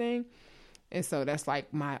of everything. And so that's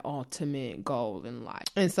like my ultimate goal in life.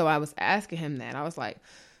 And so I was asking him that. I was like,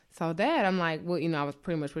 so Dad, I'm like, well, you know, I was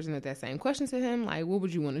pretty much pushing that same question to him. Like, what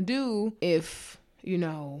would you want to do if, you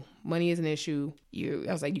know, money is an issue?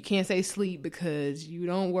 I was like, you can't say sleep because you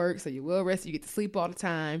don't work, so you're well rested, you get to sleep all the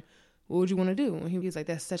time. What would you want to do? And he was like,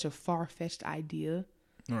 that's such a far-fetched idea.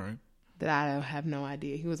 All right. That I have no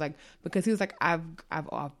idea. He was like, because he was like, I've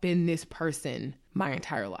been this person my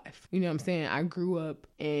entire life. You know what I'm saying? I grew up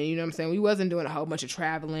and, you know what I'm saying, we wasn't doing a whole bunch of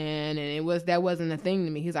traveling, and that wasn't a thing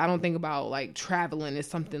to me. He's, I don't think about like traveling as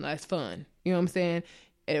something that's fun. You know what I'm saying?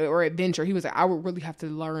 Or adventure. He was like, I would really have to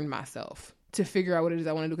learn myself to figure out what it is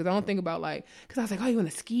I want to do. Because I don't think about like, because I was like, oh, you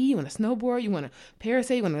want to ski? You want to snowboard? You want to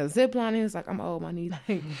parasail? You want to zip line? He was like, I'm old, my knee.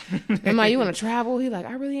 Like, I'm like, you want to travel? He like,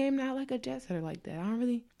 I really am not like a jet setter like that. I ain't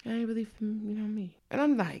really, you know me. And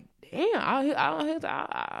I'm like, damn. He's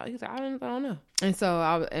like, I don't know. And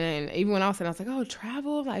so and even when I was saying, I was like, oh,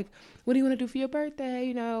 travel? Like, what do you want to do for your birthday?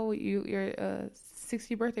 You know, your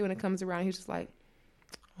 60th birthday when it comes around. He's just like,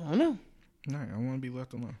 I don't know. No, I want to be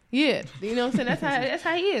left alone. Yeah, you know what I'm saying? That's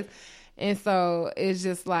how he is. And so it's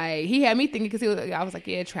just like, he had me thinking, because I was like,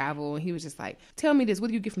 yeah, travel. And he was just like, tell me this, what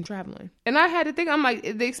do you get from traveling? And I had to think, I'm like,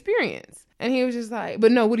 the experience. And he was just like,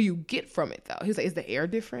 but no, what do you get from it though? He was like, is the air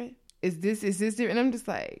different? Is this different? And I'm just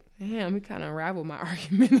like, damn, he kind of unraveled my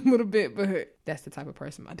argument a little bit, but that's the type of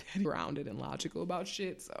person my dad, grounded and logical about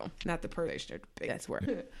shit. So not the person, that's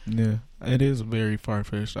where. Yeah, it is a very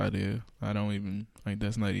far-fetched idea. I don't even, like,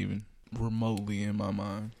 that's not even remotely in my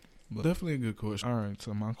mind. But definitely a good question. All right,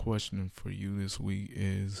 so my question for you this week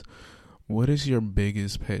is, what is your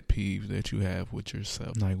biggest pet peeve that you have with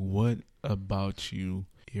yourself? Like, what about you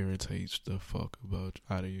irritates the fuck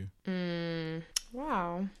out of you?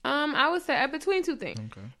 Wow. I would say between two things.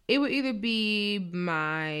 Okay. It would either be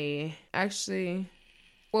my, I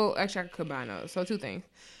could combine those. So two things.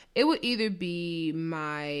 It would either be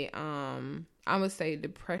my I would say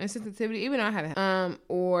depression and sensitivity, even though I haven't.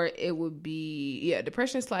 Or it would be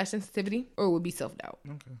depression / sensitivity, or it would be self-doubt.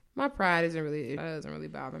 Okay. My pride doesn't really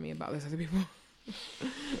bother me about this other people.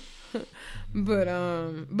 But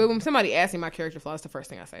when somebody asks me my character flaws, the first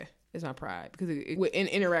thing I say is my pride, because in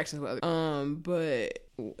interactions with others.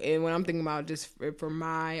 And when I'm thinking about just for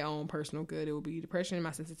my own personal good, it will be depression and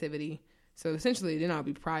my sensitivity. So essentially, then I'll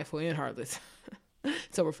be prideful and heartless.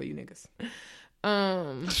 It's over for you niggas.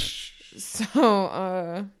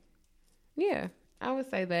 Yeah, I would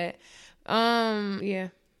say that. Yeah.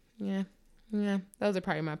 Those are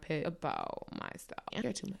probably my pet about my style. I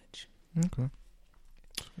care too much. Okay.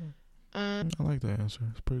 I like that answer.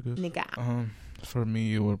 It's pretty good. Nigga. For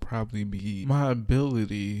me, it would probably be my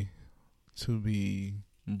ability to be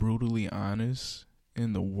brutally honest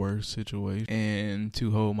in the worst situation and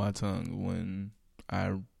to hold my tongue when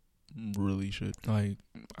I really should. Like,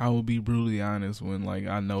 I will be brutally honest when, like,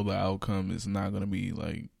 I know the outcome is not gonna be,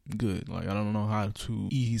 like, good. Like, I don't know how to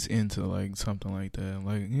ease into, like, something like that.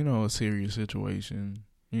 Like, you know, a serious situation,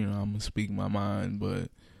 you know, I'm gonna speak my mind, but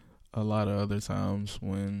a lot of other times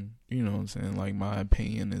when, you know what I'm saying, like, my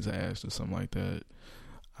opinion is asked or something like that,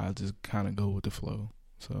 I just kind of go with the flow.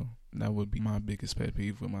 So that would be my biggest pet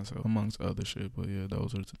peeve with myself, amongst other shit. But yeah,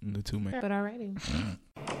 those are the two main. But alrighty.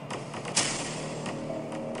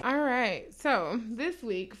 All right. So this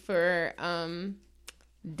week for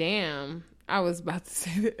damn, I was about to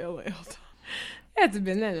say the LL time. It hasn't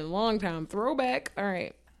been that in a long time. Throwback. All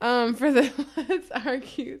right. For the Let's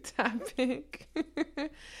Argue topic.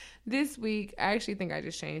 This week, I actually think I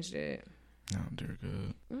just changed it. Oh, dear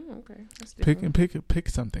God. Oh, okay. That's different. Pick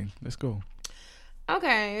something. Let's go.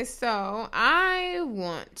 Okay, so I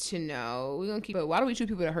want to know. We're gonna keep. But why do we choose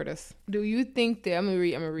people that hurt us? Do you think that I'm gonna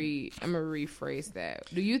rephrase that?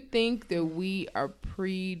 Do you think that we are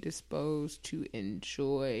predisposed to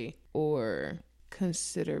enjoy or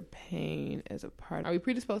consider pain as a part? Are we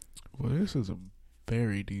predisposed? Well, this is a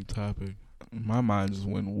very deep topic. My mind just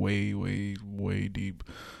went way, way, way deep.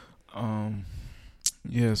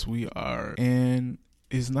 Yes, we are, and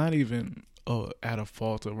it's not even at a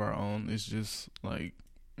fault of our own. It's just like,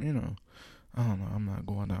 you know, I don't know. I'm not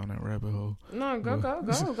going down that rabbit hole. No,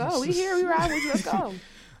 go. We here. We ride with you. Let's go.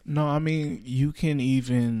 No, I mean, you can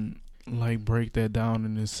even like break that down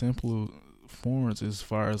in its simple forms as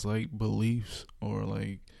far as like beliefs or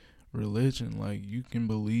like religion. Like, you can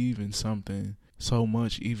believe in something so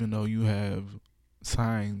much even though you have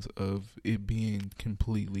signs of it being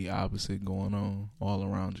completely opposite going on all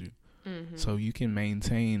around you. Mm-hmm. So you can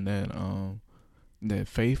maintain that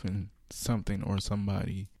faith in something or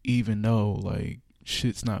somebody even though like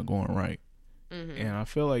shit's not going right. Mm-hmm. And I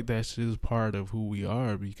feel like that's just part of who we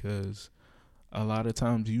are, because a lot of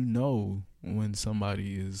times you know when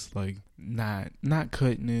somebody is like not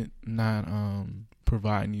cutting it, not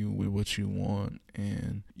providing you with what you want,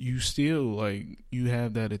 and you still like you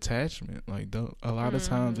have that attachment. Like a lot of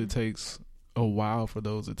times it takes a while for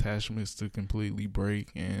those attachments to completely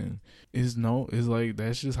break, and it's like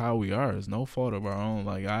that's just how we are. It's no fault of our own.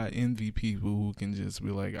 Like, I envy people who can just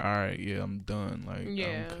be like, all right, yeah, I'm done. Like,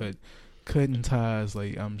 I'm cutting ties.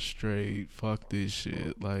 Like, I'm straight. Fuck this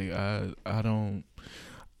shit. Like, I don't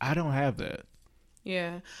have that.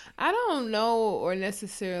 Yeah, I don't know, or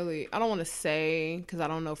necessarily, I don't want to say, because I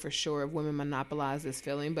don't know for sure if women monopolize this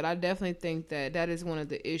feeling, but I definitely think that is one of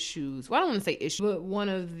the issues. Well, I don't want to say issue, but one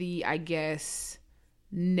of the, I guess,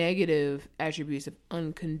 negative attributes of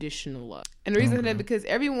unconditional love. And the reason for that, because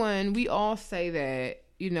we all say that,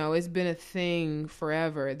 you know, it's been a thing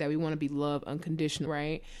forever that we want to be loved unconditional,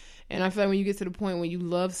 right? And I feel like when you get to the point when you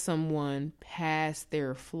love someone past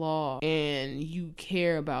their flaw and you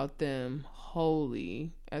care about them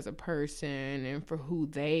wholly as a person and for who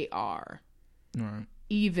they are, right,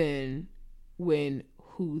 even when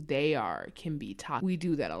who they are can be toxic. We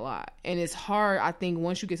do that a lot. And it's hard, I think,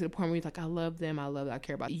 once you get to the point where you're like, I love them, I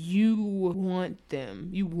care about them. You want them.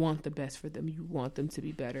 You want the best for them. You want them to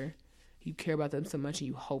be better. You care about them so much and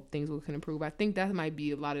you hope things can improve. I think that might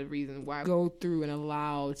be a lot of the reasons why we go through and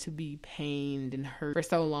allow to be pained and hurt for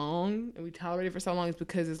so long, and we tolerate it for so long, is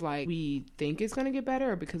because it's like we think it's going to get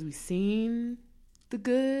better, or because we've seen the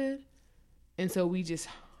good. And so we just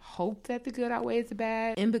hope that the good outweighs the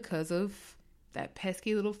bad, and because of that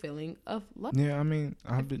pesky little feeling of love. Yeah, I mean,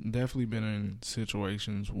 I've definitely been in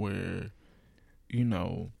situations where, you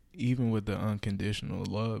know, even with the unconditional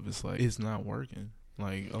love, it's like it's not working.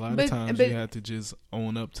 Like, a lot of times you have to just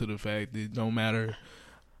own up to the fact that no matter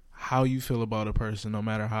how you feel about a person, no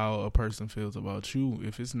matter how a person feels about you,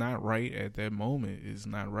 if it's not right at that moment, it's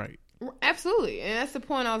not right. Absolutely. And that's the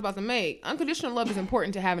point I was about to make. Unconditional love is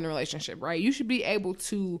important to have in a relationship, right? You should be able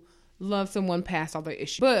to love someone past all their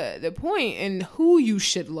issues. But the point in who you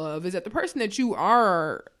should love is that the person that you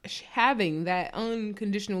are having that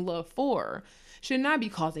unconditional love for should not be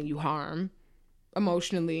causing you harm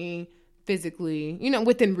emotionally, physically,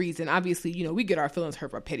 within reason. Obviously, we get our feelings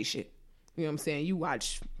hurt by petty shit. You know what I'm saying? You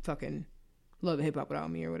watch fucking Love and Hip Hop without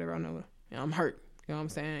me or whatever. I know. I'm hurt. You know what I'm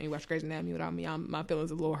saying? You watch Grey's Anatomy without me. My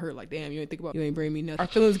feelings a little hurt. Like, damn, you ain't bring me nothing. Our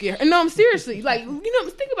feelings get hurt. No, I'm seriously. Like,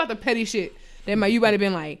 think about the petty shit that you might have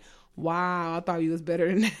been like, wow, I thought you was better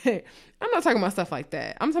than that. I'm not talking about stuff like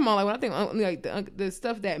that. I'm talking about like when I think like the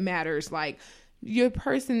stuff that matters. Like, your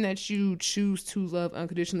person that you choose to love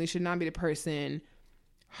unconditionally should not be the person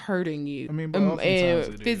hurting you. I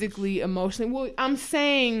mean, physically, emotionally. Well, I'm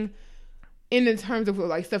saying in the terms of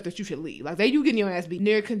like stuff that you should leave. Like, you getting your ass beat.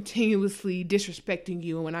 They're continuously disrespecting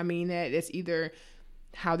you. And when I mean that, it's either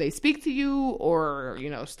how they speak to you or,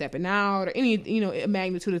 stepping out or any, a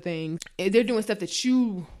magnitude of things. They're doing stuff that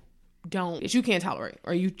you can't tolerate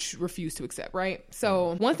or you refuse to accept, right?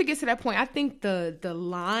 So once it gets to that point, I think the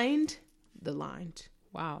line.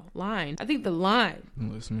 I'm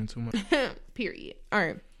listening too much. Period. All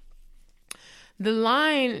right. The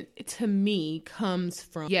line to me comes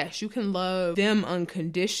from, yes, you can love them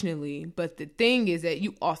unconditionally, but the thing is that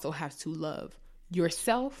you also have to love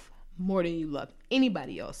yourself more than you love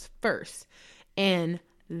anybody else first. And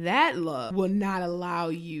that love will not allow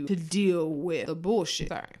you to deal with the bullshit.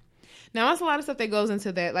 Sorry. Now, that's a lot of stuff that goes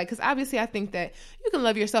into that. Like, because obviously I think that you can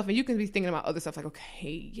love yourself and you can be thinking about other stuff like,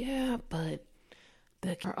 okay, yeah, but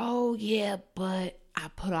I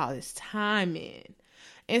put all this time in.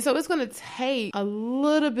 And so it's going to take a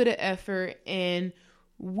little bit of effort, and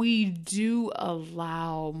we do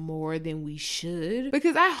allow more than we should.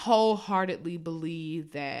 Because I wholeheartedly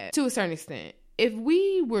believe that, to a certain extent, if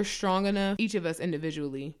we were strong enough, each of us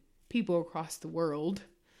individually, people across the world,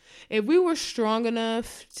 if we were strong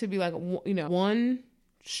enough to be like, one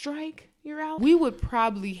strike, you're out, we would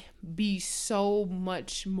probably be so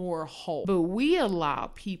much more whole. But we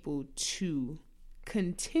allow people to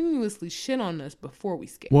continuously shit on us before we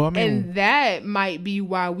skip. Well, I mean, and that might be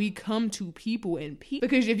why we come to people and people.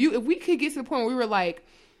 Because if we could get to the point where we were like,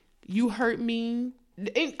 you hurt me.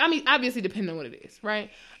 I mean, obviously depending on what it is,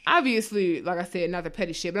 right? Obviously, like I said, not the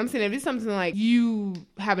petty shit, but I'm saying if it's something like you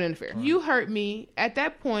have an affair, right, you hurt me. At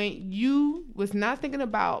that point, you was not thinking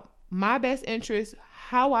about my best interest,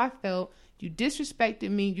 how I felt. You disrespected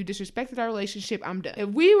me. You disrespected our relationship. I'm done. If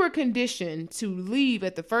we were conditioned to leave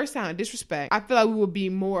at the first sign of disrespect, I feel like we would be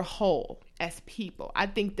more whole as people. I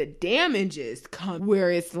think the damages come where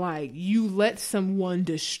it's like you let someone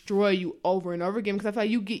destroy you over and over again, because I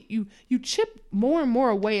feel like you chip more and more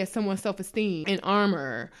away at someone's self-esteem and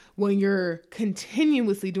armor when you're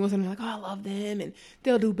continuously doing something like, oh, I love them and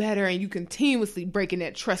they'll do better, and you continuously breaking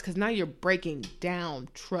that trust, because now you're breaking down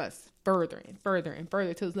trust further and further and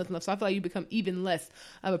further till there's nothing left. So I feel like you become even less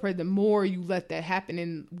of a person the more you let that happen.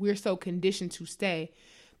 And we're so conditioned to stay.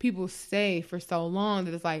 People stay for so long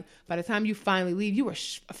that it's like by the time you finally leave, you were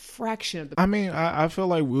a fraction of the. I mean, I feel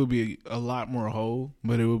like we'll be a lot more whole,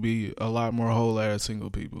 but it will be a lot more whole as single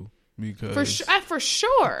people, because for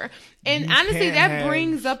sure. And honestly, that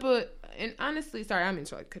brings up and honestly, sorry, I mean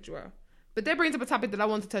to cut you off. But that brings up a topic that I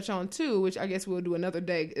want to touch on too, which I guess we'll do another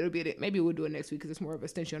day. Maybe we'll do it next week because it's more of an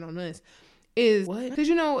extension on this. Is what? Because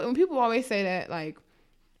when people always say that like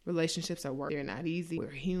relationships are work, they're not easy, we're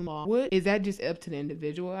human. What is that? Just up to the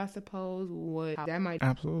individual, I suppose. That might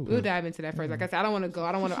absolutely. We'll dive into that first. Like I said, I don't want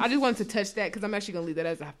to. I just wanted to touch that because I'm actually gonna leave that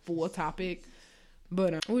as a full topic.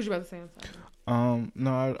 But what was you about to say? I'm sorry.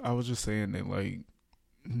 No, I was just saying that like,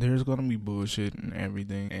 there's gonna be bullshit and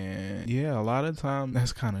everything, and yeah, a lot of times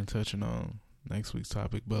that's kind of touching on next week's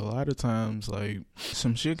topic, but a lot of times like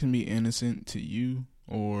some shit can be innocent to you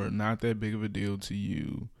or not that big of a deal to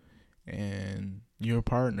you, and your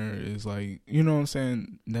partner is like, you know what I'm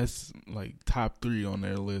saying, that's like top 3 on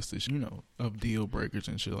their list is, of deal breakers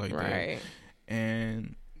and shit like right. that.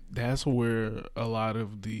 And that's where a lot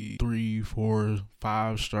of the 3, 4,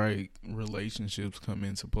 5 strike relationships come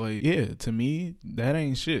into play. Yeah, to me, that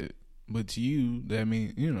ain't shit. But to you, that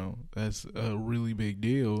means, that's a really big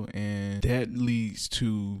deal. And that leads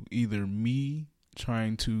to either me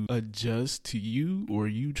trying to adjust to you or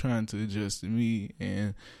you trying to adjust to me.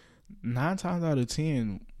 And 9 times out of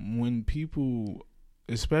 10, when people,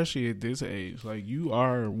 especially at this age, like, you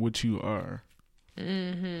are what you are.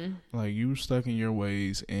 Mm-hmm. Like, you stuck in your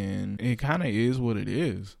ways, and it kind of is what it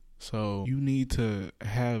is. So you need to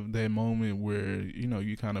have that moment where,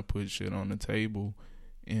 you kind of put shit on the table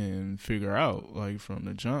and figure out, like, from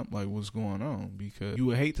the jump, like, what's going on. Because you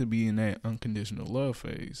would hate to be in that unconditional love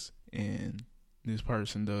phase and this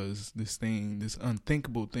person does this thing, this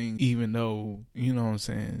unthinkable thing, even though, you know what I'm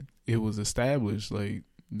saying, it was established, like,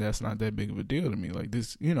 that's not that big of a deal to me. Like,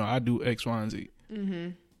 this, you know, I do X, Y, and Z. Mm-hmm.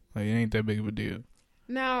 Like, it ain't that big of a deal.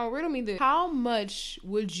 Now, riddle me this. How much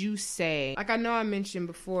would you say, like I know I mentioned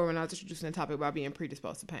before when I was introducing the topic about being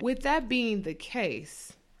predisposed to pain. With that being the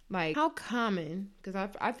case, like how common, because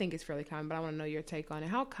I think it's fairly common, but I want to know your take on it.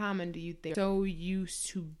 How common do you think so used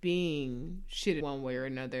to being shitted one way or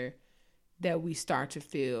another that we start to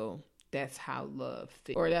feel that's how love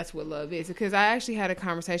feels, or that's what love is? Because I actually had a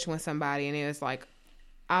conversation with somebody and it was like,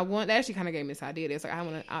 they actually kind of gave me this idea. It's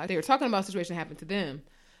like, they were talking about a situation that happened to them.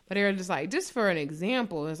 But they were just like, just for an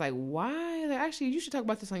example, it's like, why? Actually, you should talk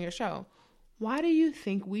about this on your show. Why do you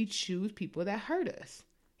think we choose people that hurt us?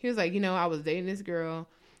 He was like, you know, I was dating this girl,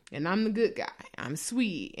 and I'm the good guy. I'm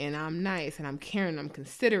sweet, and I'm nice, and I'm caring, I'm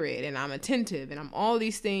considerate, and I'm attentive, and I'm all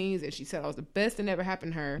these things. And she said I was the best that ever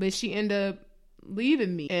happened to her. But she ended up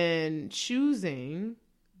leaving me and choosing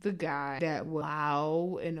the guy that was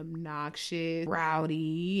loud and obnoxious,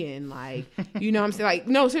 rowdy, and like, you know what I'm saying? Like,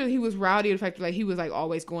 no, seriously, he was rowdy. The fact that like he was like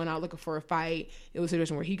always going out looking for a fight. It was a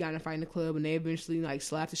situation where he got in a fight in the club and they eventually like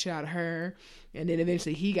slapped the shit out of her. And then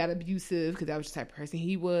eventually he got abusive because that was the type of person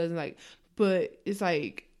he was. And like, but it's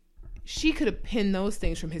like, she could have pinned those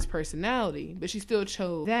things from his personality, but she still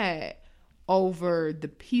chose that over the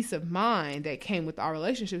peace of mind that came with our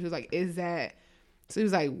relationship. It was like, is that... So he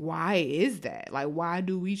was like, why is that? Like, why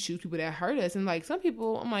do we choose people that hurt us? And like, some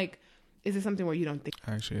people, I'm like, is it something where you don't think?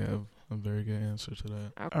 I actually have a very good answer to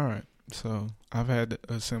that. Okay. All right. So I've had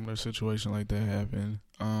a similar situation like that happen.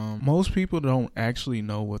 Most people don't actually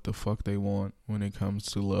know what the fuck they want when it comes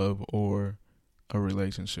to love or a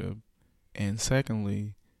relationship. And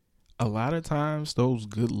secondly, a lot of times those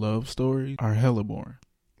good love stories are hella boring.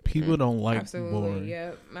 People don't like Absolutely. boring.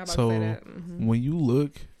 Yep. I'm about So to say that. Mm-hmm. when you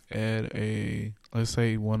look at let's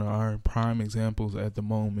say one of our prime examples at the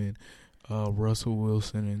moment, Russell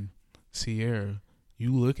Wilson and Ciara,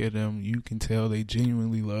 you look at them, you can tell they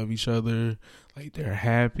genuinely love each other. Like, they're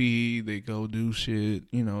happy, they go do shit,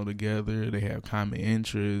 you know, together, they have common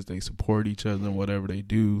interests, they support each other in whatever they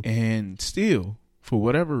do. And still, for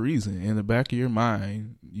whatever reason, in the back of your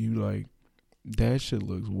mind, you like, that shit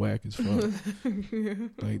looks whack as fuck.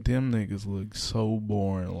 Like, them niggas look so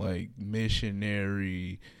boring, like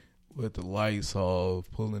missionary with the lights off,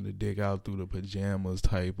 pulling the dick out through the pajamas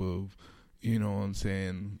type of, you know what I'm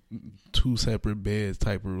saying, two separate beds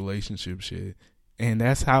type of relationship shit. And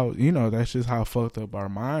that's how, you know, that's just how fucked up our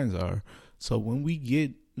minds are. So when we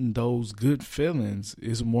get those good feelings,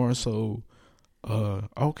 it's more so,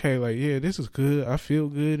 okay, like, yeah, this is good, I feel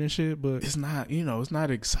good and shit, but it's not, you know, it's not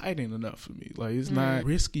exciting enough for me. Like, it's not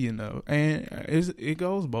risky enough. And it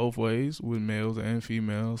goes both ways with males and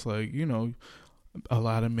females. Like, you know, a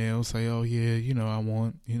lot of males say, oh yeah, you know, I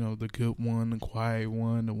want, you know, the good one, the quiet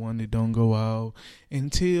one, the one that don't go out,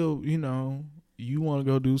 until, you know, you want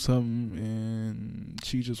to go do something and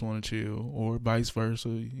she just want to chill, or vice versa.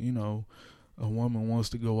 You know, a woman wants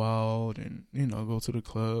to go out and, you know, go to the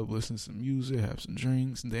club, listen to some music, have some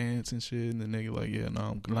drinks, dance and shit, and the nigga like, yeah, no,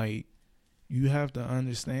 I'm like, you have to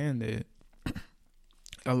understand that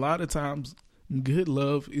a lot of times good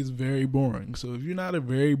love is very boring. So if you're not a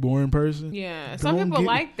very boring person, yeah, some people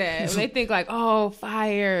like that. They think like, oh,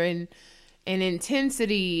 fire and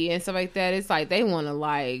intensity and stuff like that. It's like they want to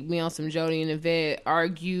like be on some Jody and Yvette,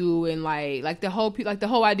 argue, and like the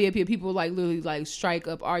whole idea of people like literally like strike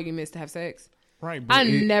up arguments to have sex. Right, but I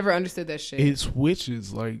never understood that shit. It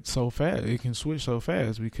switches like so fast. It can switch so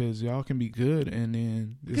fast because y'all can be good, and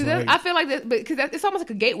then because like, I feel like that, because it's almost like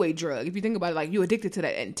a gateway drug. If you think about it, like you're addicted to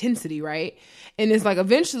that intensity, right? And it's like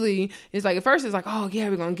eventually, it's like at first it's like, oh yeah,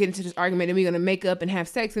 we're gonna get into this argument and we're gonna make up and have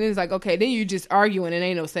sex, and then it's like, okay, then you just arguing and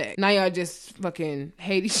ain't no sex. Now y'all just fucking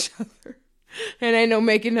hate each other and ain't no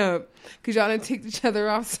making up because y'all done ticked each other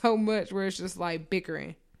off so much where it's just like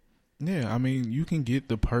bickering. Yeah, I mean, you can get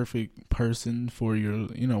the perfect person for your,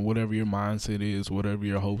 you know, whatever your mindset is, whatever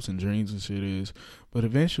your hopes and dreams and shit is. But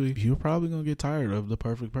eventually, you're probably going to get tired of the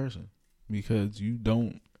perfect person because you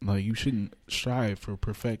don't, like, you shouldn't strive for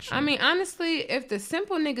perfection. I mean, honestly, if the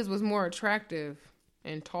simple niggas was more attractive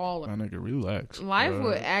and taller, my nigga, relax. Life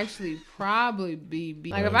would actually probably be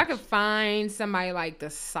like, if I could find somebody like the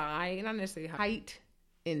size, not necessarily height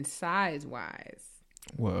and size wise.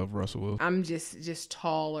 What, of Russell Wilson? I'm just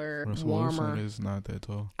taller, Russell warmer. Wilson is not that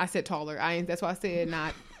tall. I said taller. That's why I said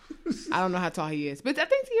not. I don't know how tall he is, but I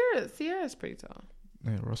think Ciara's pretty tall.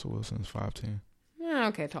 Yeah, Russell Wilson is 5'10". Yeah,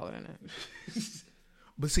 okay, taller than that.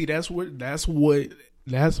 But see, that's what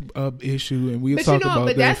that's a issue, and we'll But talk you know, about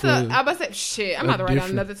but that. I'm about to say shit. I'm about to write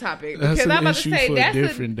down another topic That's because an I'm about to issue say for that's a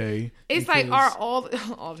different day. It's like are all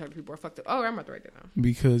attractive people are fucked up. Oh, I'm about to write that down.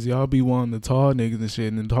 Because y'all be wanting the tall niggas and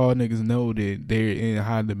shit, and the tall niggas know that they're in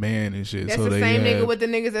high demand and shit. That's so the they same have, nigga with the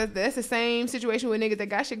niggas. That's the same situation with niggas that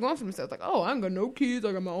got shit going for themselves. Like, oh, I ain't got no kids.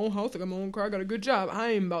 I got my own house. I got my own car. I got a good job.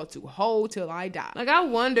 I ain't about to hoe till I die. Like, I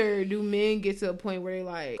wonder, do men get to a point where they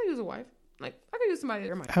like, I could use a wife. Like, I could use somebody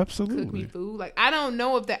that might absolutely cook me food. Like, I don't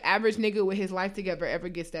know if the average nigga with his life together ever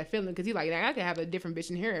gets that feeling because he like, I could have a different bitch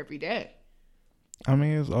in here every day. I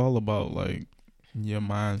mean, it's all about like your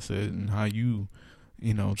mindset and how you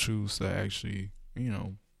choose to actually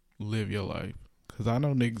live your life. Cause I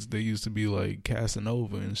know niggas they used to be like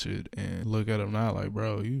Casanova and shit, and look at them now like,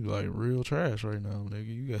 bro, you like real trash right now,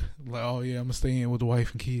 nigga. You got like, oh yeah, I'm gonna stay in with the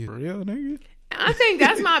wife and kids, for real, nigga. I think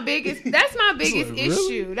that's my biggest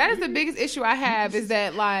issue. Really? That is the biggest issue I have is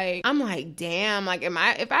that like I'm like, damn, like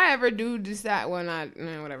if I ever do decide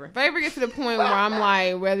whatever. If I ever get to the point where I'm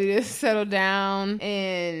like ready to settle down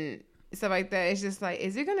and stuff like that, it's just like,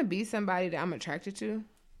 is it gonna be somebody that I'm attracted to?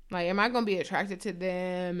 Like, am I gonna be attracted to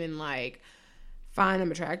them and like find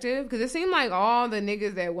them attractive? Because it seemed like all the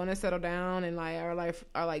niggas that want to settle down and like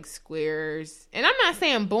are like squares. And I'm not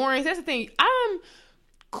saying boring. That's the thing. I'm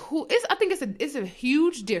cool. I think it's a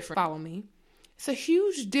huge difference. Follow me. It's a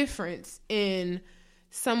huge difference in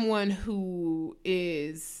someone who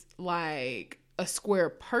is like a square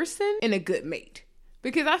person and a good mate.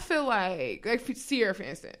 Because I feel like Sierra, for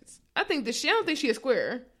instance, I don't think she's a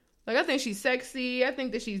square. Like, I think she's sexy. I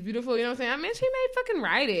think that she's beautiful. You know what I'm saying? I mean, she may fucking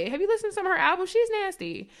write it. Have you listened to some of her albums? She's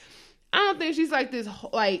nasty. I don't think she's like this,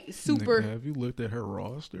 like, super. Nigga, have you looked at her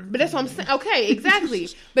roster? But that's what I'm saying. Okay, exactly.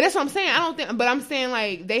 But that's what I'm saying. I don't think, but I'm saying,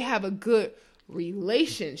 like, they have a good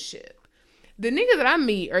relationship. The niggas that I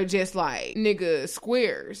meet are just, like, nigga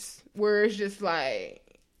squares, where it's just,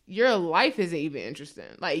 like, your life isn't even interesting.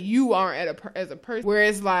 Like, you aren't as a person.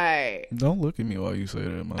 Whereas, like. Don't look at me while you say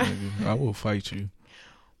that, my nigga. I will fight you.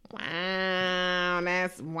 Wow,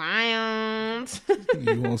 that's wild.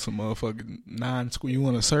 You want some motherfucking non-square? You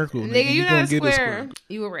want a circle? Nigga, you not a square.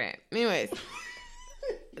 You a rat. Anyways,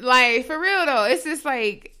 like, for real though, it's just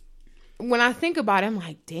like, when I think about it, I'm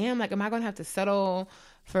like, damn, like, am I gonna have to settle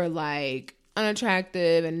for like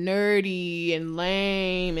unattractive and nerdy and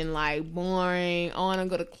lame and like boring? Oh, I don't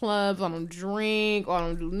go to clubs, I don't drink, or I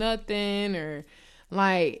don't do nothing, or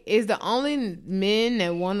like, is the only men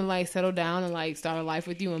that want to like settle down and like start a life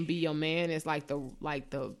with you and be your man is like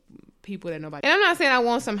the people that nobody. And I'm not saying I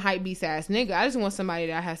want some hype beast ass nigga. I just want somebody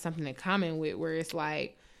that I have something in common with, where it's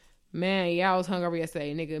like, man, yeah, I was hungover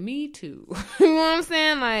yesterday, nigga. Me too. You know what I'm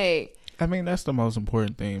saying? Like, I mean, that's the most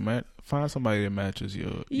important thing, man. Find somebody that matches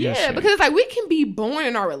your yeah, because it's like we can be born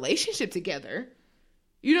in our relationship together.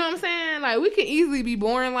 You know what I'm saying? Like, we can easily be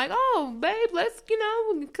boring, like, oh, babe, let's,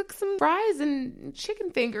 cook some fries and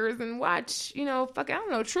chicken fingers and watch, fucking, I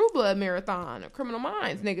don't know, True Blood Marathon or Criminal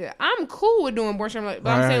Minds, nigga. I'm cool with doing boring shit. But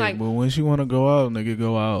I'm saying, like. But when she want to go out, nigga,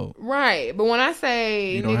 go out. Right. But when I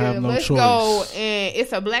say, nigga, let's go and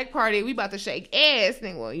it's a black party, we about to shake ass,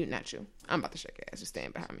 nigga. Well, not you. I'm about to shake ass. Just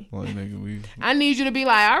stand behind me. Well, nigga, I need you to be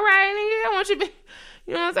like, all right, nigga, I want you to be,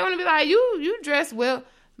 you know what I'm saying? I want to be like, you dress well.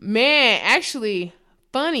 Man, actually.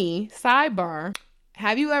 Funny sidebar.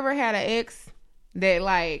 Have you ever had an ex that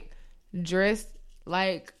like dressed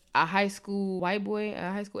like a high school age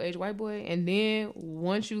white boy, and then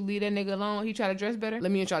once you leave that nigga alone, he try to dress better?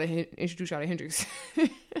 Let me introduce y'all to Hendrix.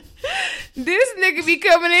 This nigga be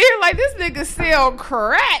coming in here like this nigga sell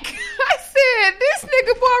crack. I said, this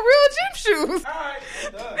nigga bought real gym shoes.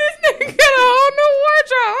 This nigga got a whole new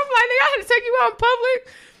wardrobe. I'm like, nigga, I had to take you out in public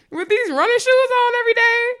with these running shoes on every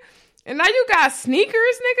day. And now you got sneakers,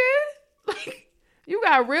 nigga? Like, you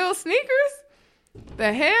got real sneakers?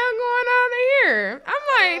 The hell going on in here? I'm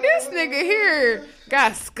like, this nigga here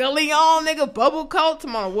got Scully on, nigga, bubble coat.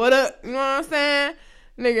 Tomorrow, what up? You know what I'm saying?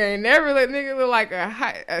 Nigga ain't never let nigga look like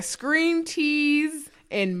a screen tease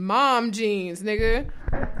and mom jeans, nigga,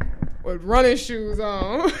 with running shoes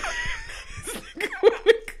on.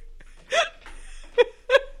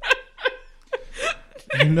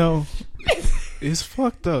 It's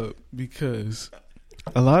fucked up because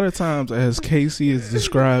a lot of times as Casey is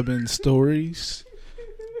describing stories,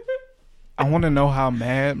 I want to know how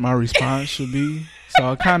mad my response should be. So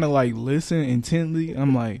I kind of like listen intently.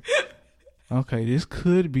 I'm like, okay, this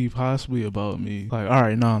could be possibly about me. Like, all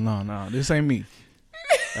right, no, this ain't me.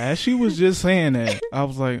 As she was just saying that, I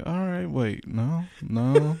was like, all right, wait, no,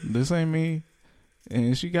 this ain't me.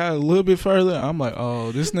 And she got a little bit further. I'm like,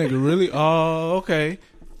 oh, this nigga really? Oh, okay.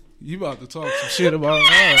 You about to talk some shit about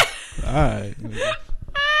her. All right.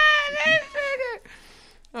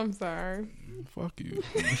 I'm sorry. Fuck you.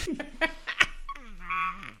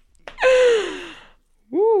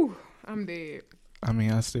 Woo, I'm dead. I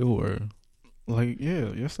mean, I still wear. Like,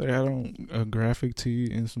 yeah, yesterday I had on a graphic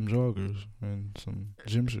tee and some joggers and some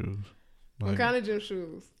gym shoes. Like, What kind of gym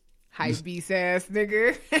shoes? Hype beast ass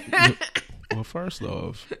nigga. well, first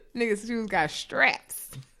off, Nigga's shoes got straps.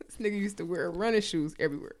 This nigga used to wear running shoes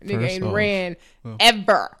everywhere. Nigga First ain't off, ran well-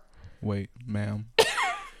 ever. wait, ma'am.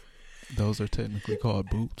 Those are technically called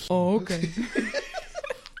boots. Oh, okay.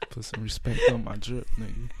 Put some respect on my drip,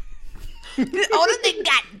 nigga. Oh, this nigga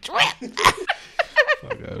got drip.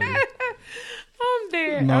 Fuck out of here. I'm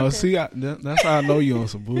dead. No, Okay. see, that's how I know you on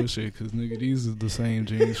some bullshit. Cause nigga, these are the same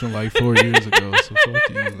jeans from like 4 years ago. So fuck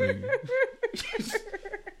you, nigga.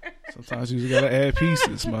 Sometimes you just gotta add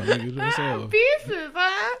pieces, my nigga. That's all. Pieces,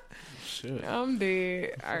 huh? Shit. I'm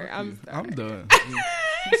dead. All right, I'm done.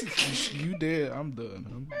 You dead? I'm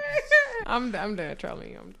done. I'm done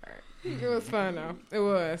trolling you. I'm sorry. It was fun though. It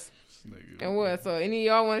was. Nigga. It was. So any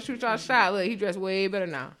of y'all want to shoot y'all shot? Look, he dressed way better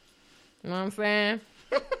now. You know what I'm saying?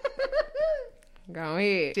 Go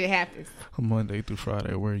ahead. Shit happens. Monday through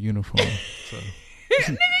Friday, I wear a uniform. So Nigga,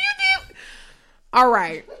 you did. All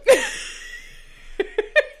right.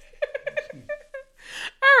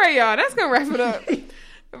 All right, y'all. That's gonna wrap it up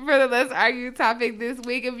for the Let's Argue topic this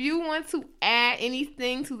week. If you want to add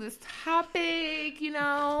anything to this topic, you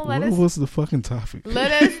know, what was the fucking topic?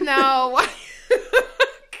 let us know.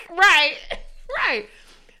 Right.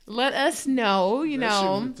 Let us know, you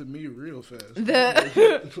know. to me real fast.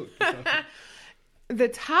 The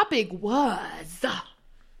topic was,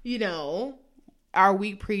 you know, are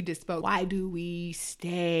we predisposed? Why do we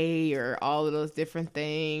stay, or all of those different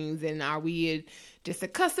things? And are we just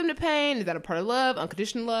accustomed to pain? Is that a part of love?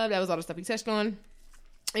 Unconditional love? That was all the stuff we touched on.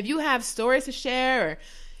 If you have stories to share, or,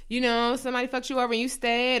 you know, somebody fucked you over and you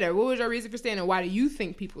stayed, or what was your reason for staying, and why do you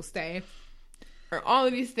think people stay? Or all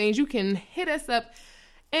of these things, you can hit us up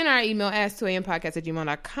in our email,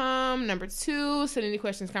 ask2ampodcast@gmail.com. Number 2, send any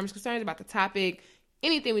questions, comments, concerns about the topic,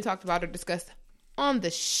 anything we talked about or discussed on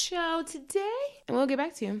the show today, and we'll get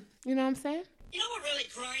back to you. You know what I'm saying? You know what really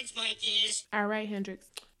grinds my gears? All right, Hendrix.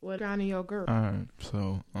 What grinding your girl? All right,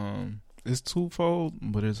 so it's twofold,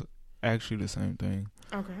 but it's actually the same thing.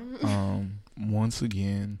 Okay. Once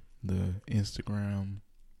again, the Instagram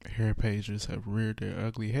hair pages have reared their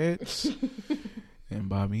ugly heads. And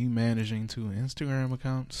by me managing 2 Instagram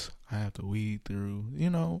accounts, I have to weed through, you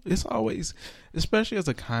know, it's always, especially as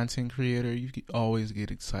a content creator, you always get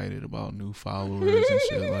excited about new followers and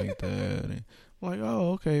shit like that. And like,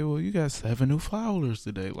 oh, okay, well, you got 7 new followers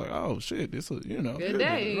today. Like, oh, shit, it's a, you know. Good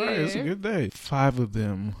day. Right, it's a good day. 5 of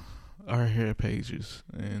them are hair pages,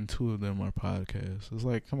 and 2 of them are podcasts. It's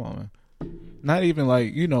like, come on, man. Not even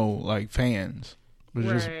like, you know, like fans, but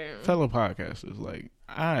just fellow podcasters. Like,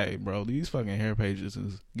 alright, bro, these fucking hair pages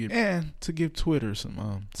is give, and to give Twitter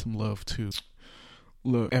some love too.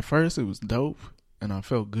 Look, at first it was dope and I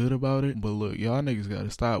felt good about it, but look, y'all niggas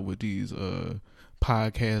gotta stop with these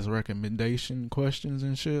podcast recommendation questions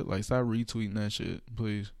and shit. Like, stop retweeting that shit,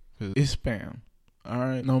 please, cause it's spam.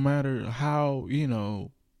 Alright, no matter how, you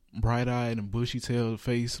know, bright-eyed and bushy-tailed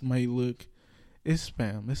face may look, it's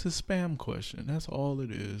spam. It's a spam question. That's all it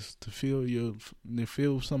is. To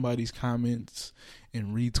feel somebody's comments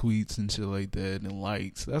and retweets and shit like that and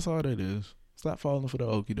likes. That's all that is. Stop falling for the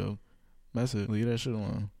okie doke. That's it. Leave that shit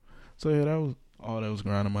alone. So yeah, that was all that was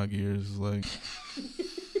grinding my gears. Is like,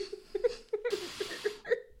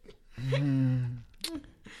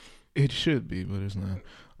 it should be, but it's not.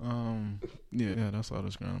 Yeah, that's all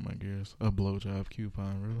that's grinding my gears. A blowjob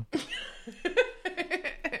coupon, really.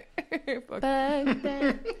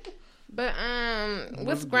 But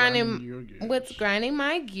what's grinding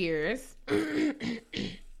my gears?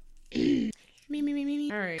 Me.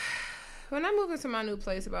 All right. When I moved into my new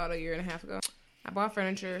place about 1.5 years ago, I bought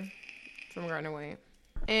furniture from Gardner Wayne,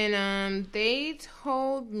 and they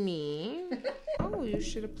told me, "Oh, you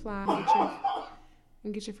should apply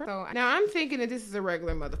and get your furniture." So now I'm thinking that this is a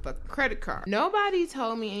regular motherfucking credit card. Nobody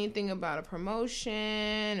told me anything about a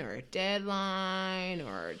promotion or a deadline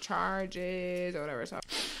or charges or whatever. So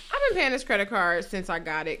I've been paying this credit card since I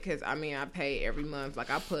got it, because I mean I pay every month. Like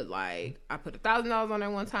I put $1,000 on there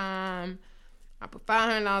one time. I put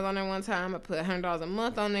 $500 on there one time. I put $100 a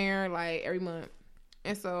month on there, like every month.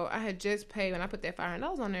 And so I had just paid, when I put that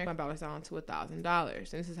 $500 on there, my balance down to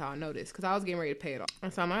 $1,000. And this is how I know this, because I was getting ready to pay it off.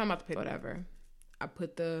 And so I'm like, I'm about to pay whatever. I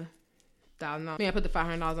put the $1,000. I put the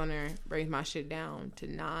 $500 on there, brings my shit down to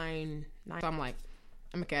 $9. So I'm like,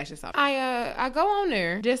 I'm gonna cash this out. I go on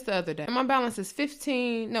there just the other day, and my balance is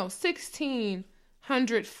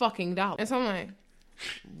 $1,600 fucking dollars. And so I'm like,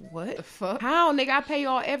 what the fuck? How, nigga? I pay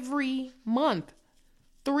y'all every month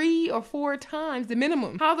 3 or 4 times the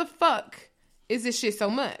minimum. How the fuck is this shit so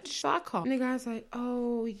much? So I called. And the guy's like,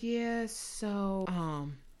 oh, yeah, so,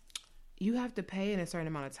 you have to pay in a certain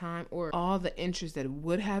amount of time or all the interest that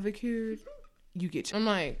would have accrued, you get. I'm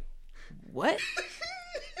like, what?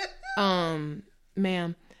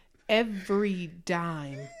 Ma'am, every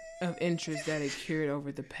dime of interest that accrued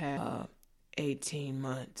over the past 18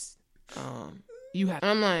 months, you have.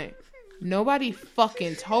 I'm like, nobody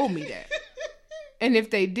fucking told me that. And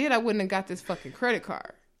if they did, I wouldn't have got this fucking credit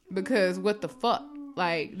card. Because what the fuck?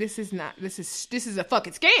 Like, this is a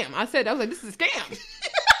fucking scam. I was like, this is a scam.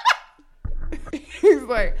 He's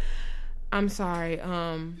like, I'm sorry,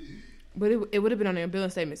 but it would have been on their billing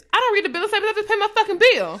statements. I don't read the billing statements, I just pay my fucking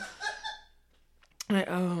bill. Like,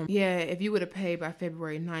 yeah, if you would have paid by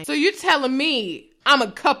February 9th. So you're telling me I'm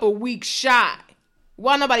a couple weeks shy.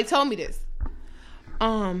 Why nobody told me this?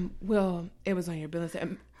 Well, it was on your billing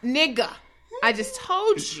statement. Nigga, I just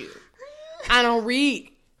told you I don't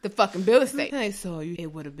read the fucking billing statement. Hey, so it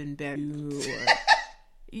would have been better.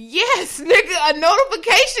 Yes, nigga, a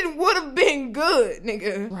notification would have been good,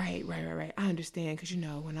 nigga. Right. I understand, because,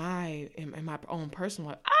 when I am in my own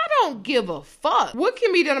personal life, I don't give a fuck. What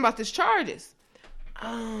can be done about these charges?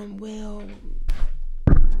 Well,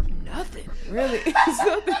 nothing, really.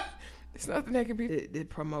 It's nothing that can be. The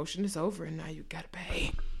promotion is over, and now you gotta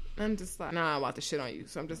pay. I'm just like, nah, I'm about to shit on you.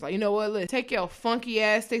 So I'm just like, you know what? Let's take your funky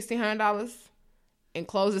ass $1,600 and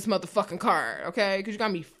close this motherfucking card, okay? Because you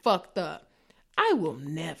got me fucked up. I will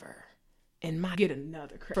never get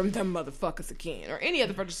another credit from them motherfuckers again, or any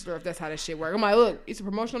other furniture store if that's how that shit works. I'm like, look, it's a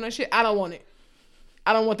promotion on that shit. I don't want it.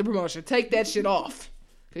 I don't want the promotion. Take that shit off.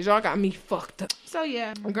 Because y'all got me fucked up. So,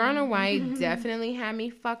 yeah. Garner White definitely had me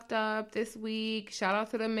fucked up this week. Shout out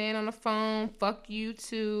to the man on the phone. Fuck you,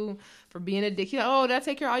 too, for being a dick. He's like, oh, did I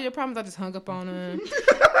take care of all your problems? I just hung up on him.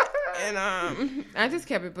 And I just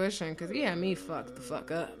kept it pushing because he had me fucked the fuck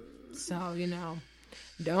up. So,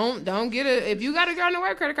 don't get if you got a Garner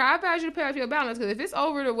White credit card, I advise you to pay off your balance, because if it's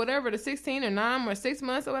over to whatever, the 16 or 9 or 6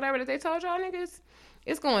 months or whatever that they told y'all niggas,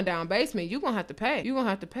 it's going down basement. You gonna have to pay.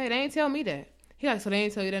 They ain't tell me that. He like, so they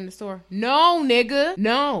ain't tell you that in the store? No, nigga.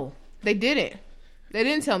 No, they didn't. They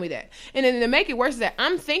didn't tell me that. And then to make it worse is that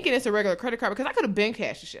I'm thinking it's a regular credit card because I could have been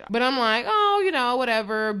cashed the shit out. But I'm like, oh,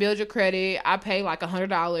 whatever, build your credit. I pay like $100,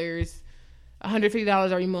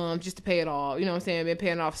 $150 every month just to pay it all. You know what I'm saying? I've been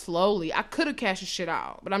paying it off slowly. I could have cashed the shit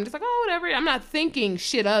out. But I'm just like, oh, whatever. I'm not thinking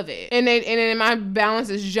shit of it. And then my balance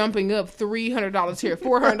is jumping up $300 here,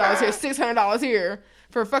 $400 here, $600 here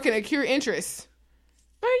for fucking accrued interest.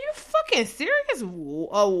 Are you fucking serious?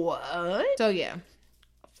 What? So, yeah.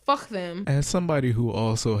 Fuck them. As somebody who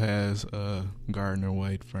also has Gardner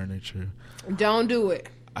White furniture, don't do it.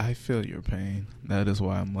 I feel your pain. That is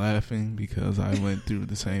why I'm laughing, because I went through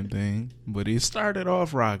the same thing. But it started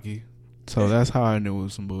off rocky. So that's how I knew it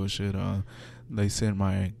was some bullshit. They sent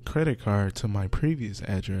my credit card to my previous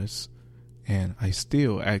address, and I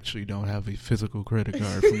still actually don't have a physical credit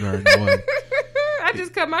card from Gardner White. I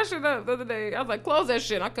just cut my shit up the other day. I was like, close that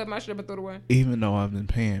shit. I cut my shit up and threw it away. Even though I've been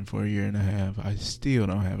paying for a year and a half, I still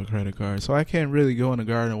don't have a credit card. So I can't really go into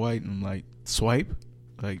Gardner White and like swipe.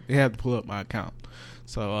 Like, they have to pull up my account.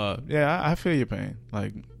 So, yeah, I feel your pain.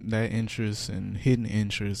 Like, that interest and hidden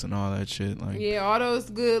interest and all that shit. Like, yeah, all those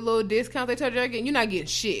good little discounts they told you again, you're not getting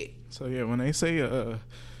shit. So, yeah, when they say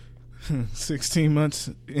 16 months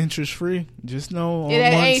interest free, just know on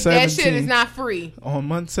month 17. That shit is not free. On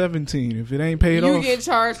month 17, if it ain't paid off, you get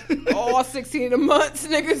charged all 16 of the months,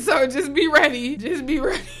 nigga. So just be ready.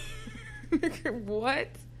 Nigga, what?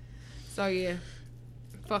 So, yeah.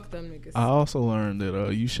 Fuck them niggas. I also learned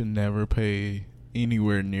that you should never pay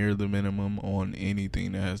anywhere near the minimum on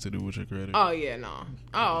anything that has to do with your credit. Oh, yeah, no.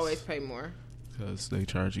 I always pay more. Because they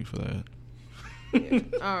charge you for that. Yeah,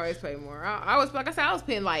 I always pay more. I was, like I said, I was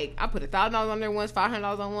paying like, I put $1,000 on there once,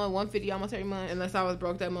 $500 on one, $150 almost every month. Unless I was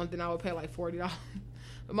broke that month, then I would pay like $40.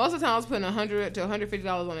 But most of the time I was putting $100 to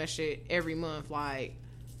 $150 on that shit every month. Like,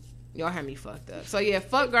 y'all had me fucked up. So yeah,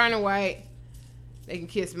 fuck Gardner White. They can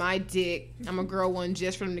kiss my dick. I'm gonna grow one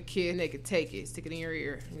just from the kid, and they can take it, stick it in your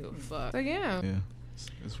ear, and go fuck. So yeah. Yeah,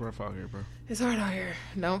 it's rough out here, bro. It's hard out here.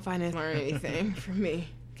 Don't finance learn anything from me.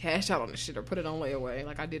 Cash out on the shit or put it on layaway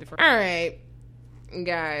like I did it for. All right,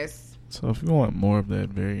 guys. So if you want more of that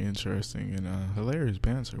very interesting and hilarious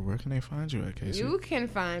banter, where can they find you at, Casey? You can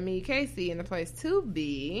find me, Casey, in the place to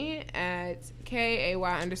be at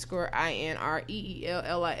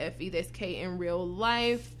KAY_INREELLIFE. That's K in real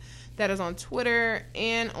life. That is on Twitter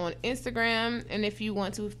and on Instagram. And if you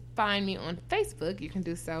want to find me on Facebook, you can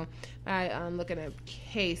do so by looking at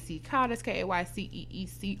KC Caudill,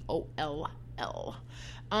 KAYCEECOLL.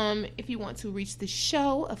 If you want to reach the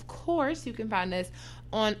show, of course, you can find us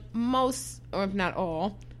on most, or if not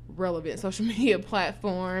all, relevant social media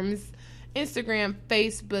platforms. Instagram,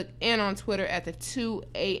 Facebook, and on Twitter at the 2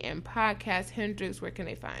 a.m. podcast. Hendrix, where can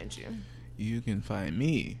they find you? You can find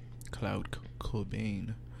me, Cloud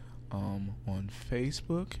Cobain, on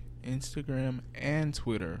Facebook, Instagram, and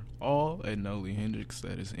Twitter, all at Noely Hendrix.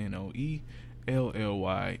 That is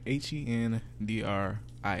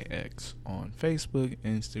NOELLYHENDRIX on Facebook,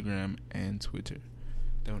 Instagram, and Twitter.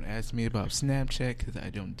 Don't ask me about Snapchat because I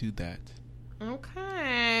don't do that.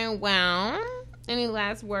 Okay, well, any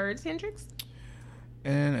last words, Hendrix?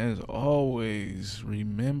 And as always,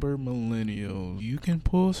 remember, millennials, you can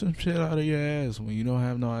pull some shit out of your ass when you don't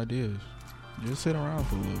have no ideas. Just sit around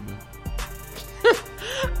for a little bit.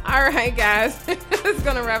 All right, guys. That's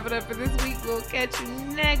going to wrap it up for this week. We'll catch you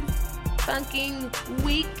next fucking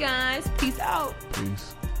week, guys. Peace out.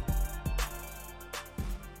 Peace.